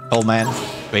 Old man?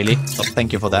 Really? Oh,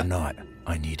 thank you for that. Or not.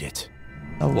 I need it.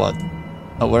 Oh, what?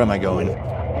 Oh, where am I going? Oh,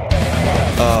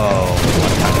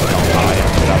 what kind of hell? I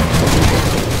ended up.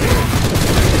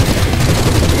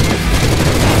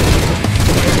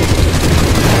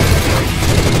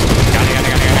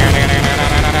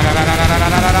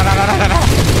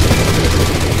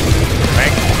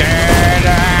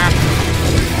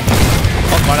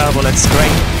 Oh, my other bullet's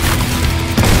great.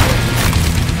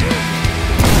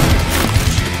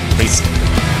 Please.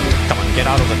 Come on, get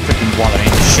out of the freaking water. I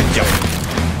need to shoot you.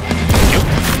 You.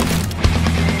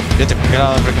 Get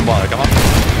out of the freaking water, come on.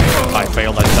 I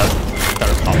failed at that.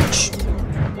 Ouch.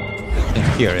 I can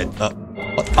hear it.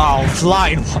 What? Oh,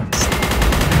 flying ones.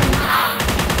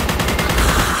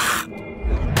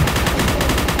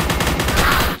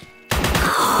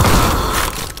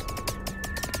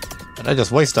 And I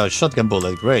just wasted a shotgun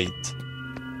bullet. Great.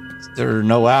 Is there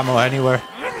no ammo anywhere?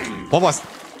 What was...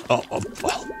 Oh,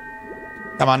 well.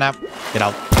 Come on now. Get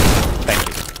out. Thank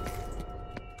you.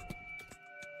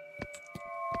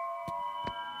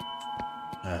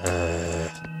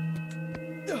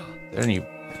 Is there any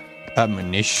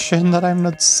ammunition that I'm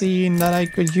not seeing that I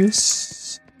could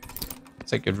use?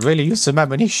 So I could really use some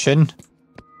ammunition.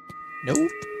 Nope.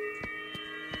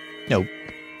 Nope.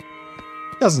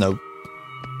 Just nope.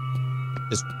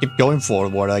 Just keep going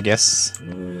forward, I guess.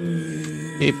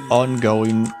 Keep on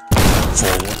going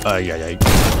forward. Yeah.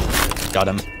 Got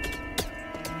him.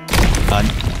 Done.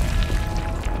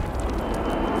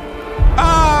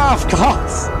 Ah, of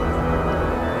course!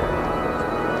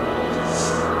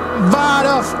 But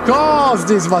of course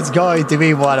this was going to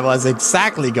be what was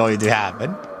exactly going to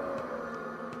happen.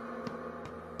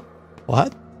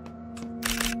 What?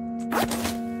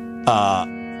 Oh,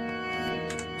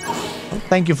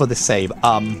 thank you for the save.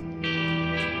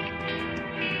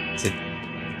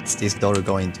 Is this door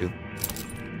going to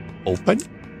open?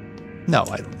 No,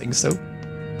 I don't think so.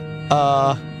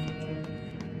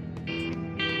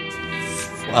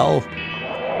 Well.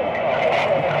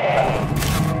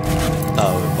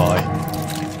 Oh boy.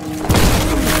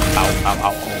 Ow.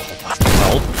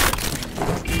 Well.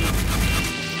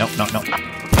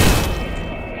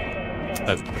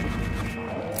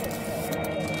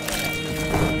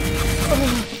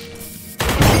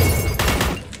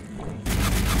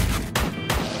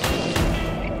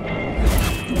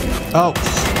 Oh.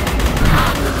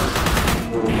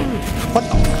 What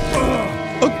the?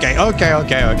 Okay.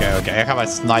 I have a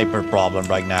sniper problem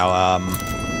right now.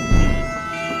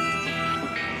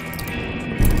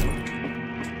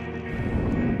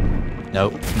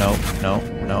 No.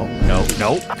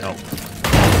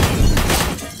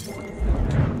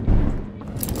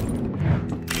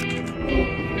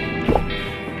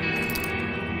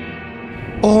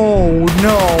 Oh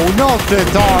no, not the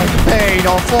dark pain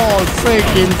of all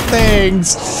freaking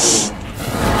things!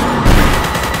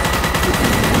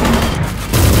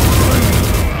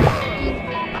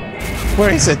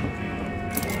 Where is it?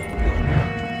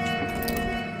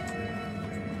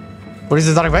 Where is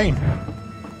the dark pain?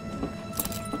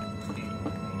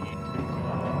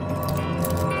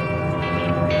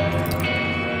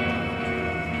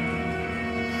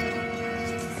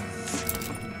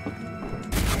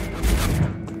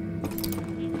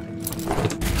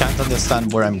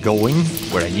 Understand where I'm going,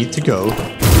 where I need to go.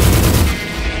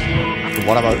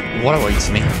 What awaits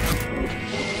me?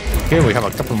 Here we have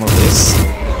a couple more of this.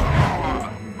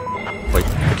 Wait,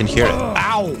 I can hear it.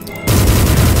 Ow!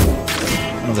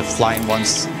 One of the flying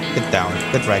ones. Get down,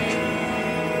 get wrecked.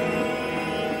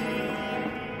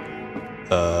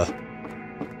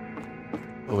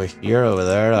 Over here, over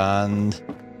there, and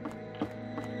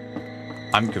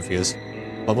I'm confused.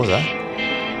 What was that?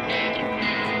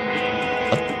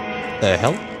 The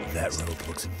hell? That rope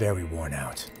looks very worn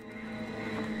out.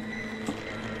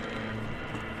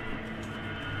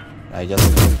 I just...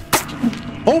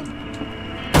 Oh!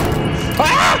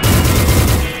 Ah!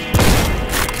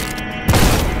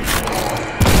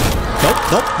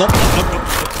 Nope.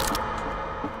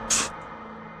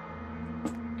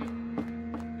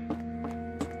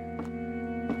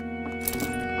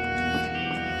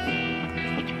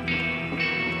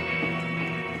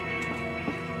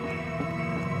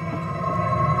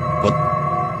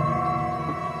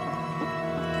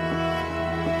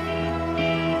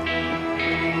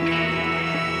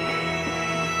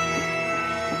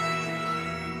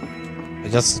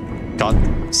 Just got...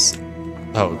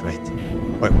 Oh, great.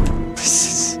 Wait,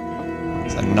 it's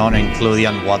a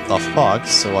non-Includian what the fuck,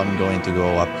 so I'm going to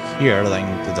go up here, then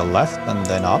to the left, and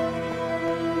then up.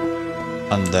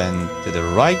 And then to the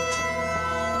right.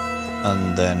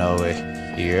 And then over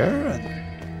here.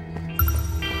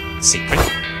 Secret?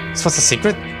 This was a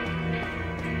secret?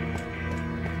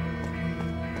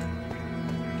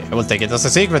 Yeah, I will take it as a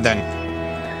secret then.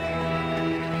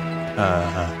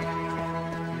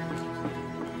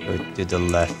 Go to the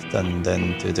left and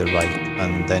then to the right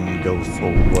and then go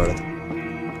forward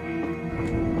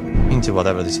into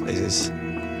whatever this place is.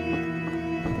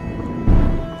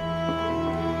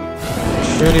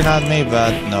 Shooting at me,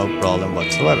 but no problem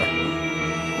whatsoever.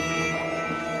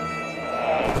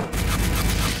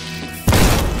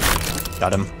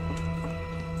 Got him.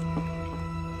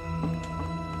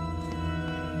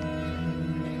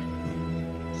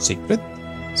 Secret?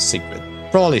 Secret.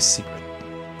 Probably secret.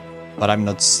 But I'm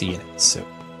not seeing it, so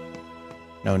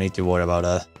no need to worry about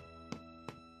that.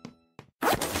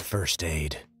 First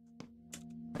aid.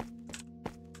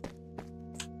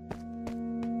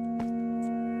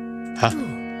 Huh?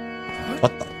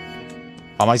 What the?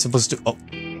 How am I supposed to... Oh.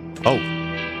 Oh.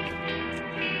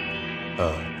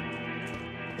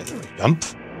 Jump?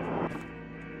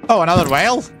 Oh, another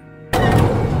whale?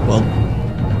 Well,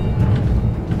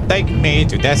 take me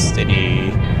to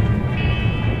destiny.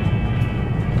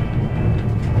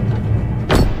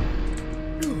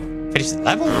 Finish the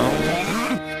level?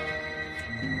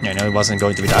 Yeah, no, it wasn't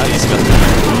going to be that easy, but...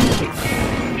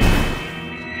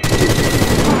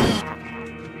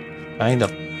 Kind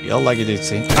of feel like it did,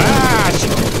 see? Ah,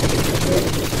 shit!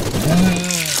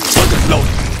 Float!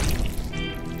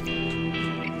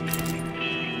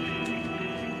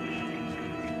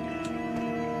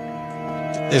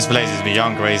 This place is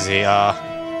beyond crazy.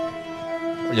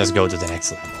 We'll just go to the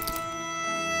next level.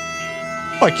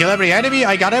 Oh, I kill every enemy?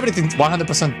 I got everything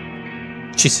 100%.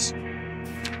 Jesus.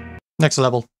 Next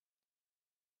level.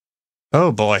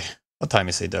 Oh boy. What time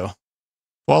is it though?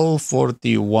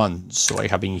 12:41. So I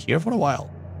have been here for a while.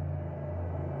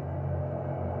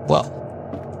 Well.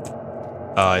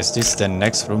 Is this the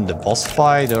next room, the boss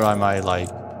fight? Or am I like...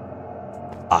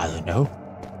 I don't know.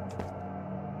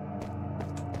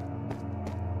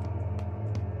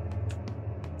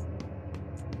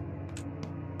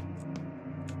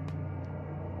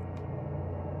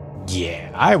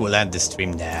 Yeah, I will end the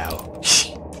stream now.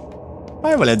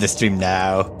 I will end the stream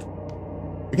now.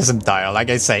 Because I'm tired. Like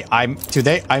I say,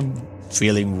 today I'm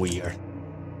feeling weird.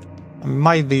 I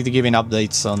might be giving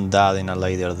updates on that in a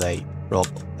later date,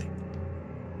 probably.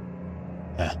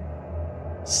 Yeah.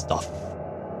 Stuff.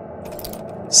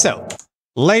 So,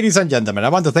 ladies and gentlemen, I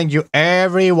want to thank you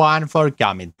everyone for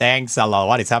coming. Thanks a lot.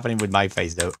 What is happening with my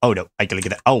face though? Oh no, I click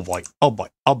it. Oh boy, oh boy,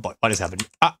 oh boy. What is happening?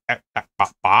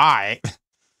 Bye.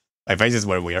 My faces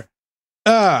were weird.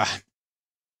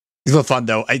 It was fun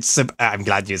though. I'm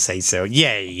glad you say so.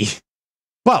 Yay.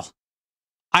 Well,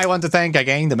 I want to thank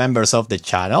again the members of the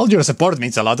channel. Your support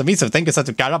means a lot to me, so thank you so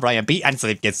to Cara, Brian P, and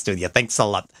Slipkid Studio. Thanks a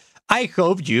lot. I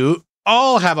hope you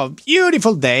all have a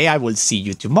beautiful day. I will see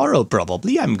you tomorrow,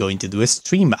 probably. I'm going to do a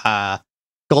stream,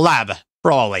 collab,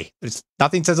 probably. There's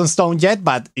nothing set on stone yet,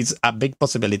 but it's a big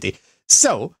possibility.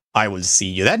 So, I will see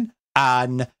you then,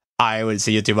 and I will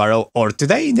see you tomorrow or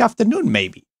today in the afternoon,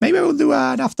 maybe. Maybe I will do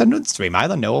an afternoon stream. I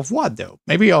don't know of what, though.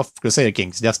 Maybe of Crusader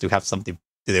Kings, just to have something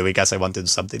to do because I want to do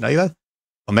something like that.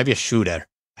 Or maybe a shooter.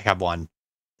 I have one.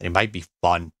 It might be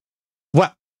fun.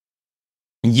 Well,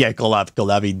 yeah,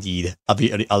 collab indeed.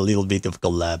 A little bit of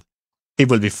collab. It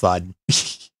will be fun.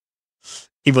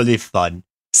 It will be fun.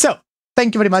 So,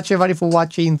 thank you very much, everybody, for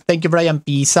watching. Thank you, Brian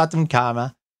P, Saturn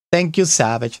Karma. Thank you,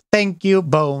 Savage. Thank you,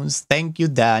 Bones. Thank you,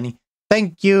 Danny.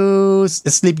 Thank you,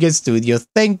 Sleepgate Studio.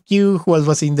 Thank you, who else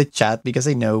was in the chat, because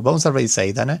I know Bones already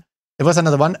said that. There was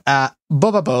another one.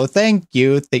 Bobabo, thank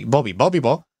you. Bobby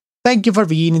Bo. Thank you for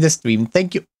being in the stream.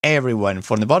 Thank you, everyone,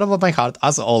 from the bottom of my heart,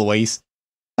 as always.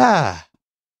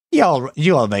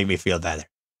 You all made me feel better.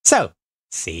 So,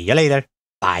 see you later.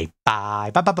 Bye bye.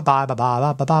 Bye bye bye bye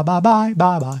bye bye bye bye bye bye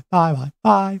bye bye bye bye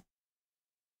bye.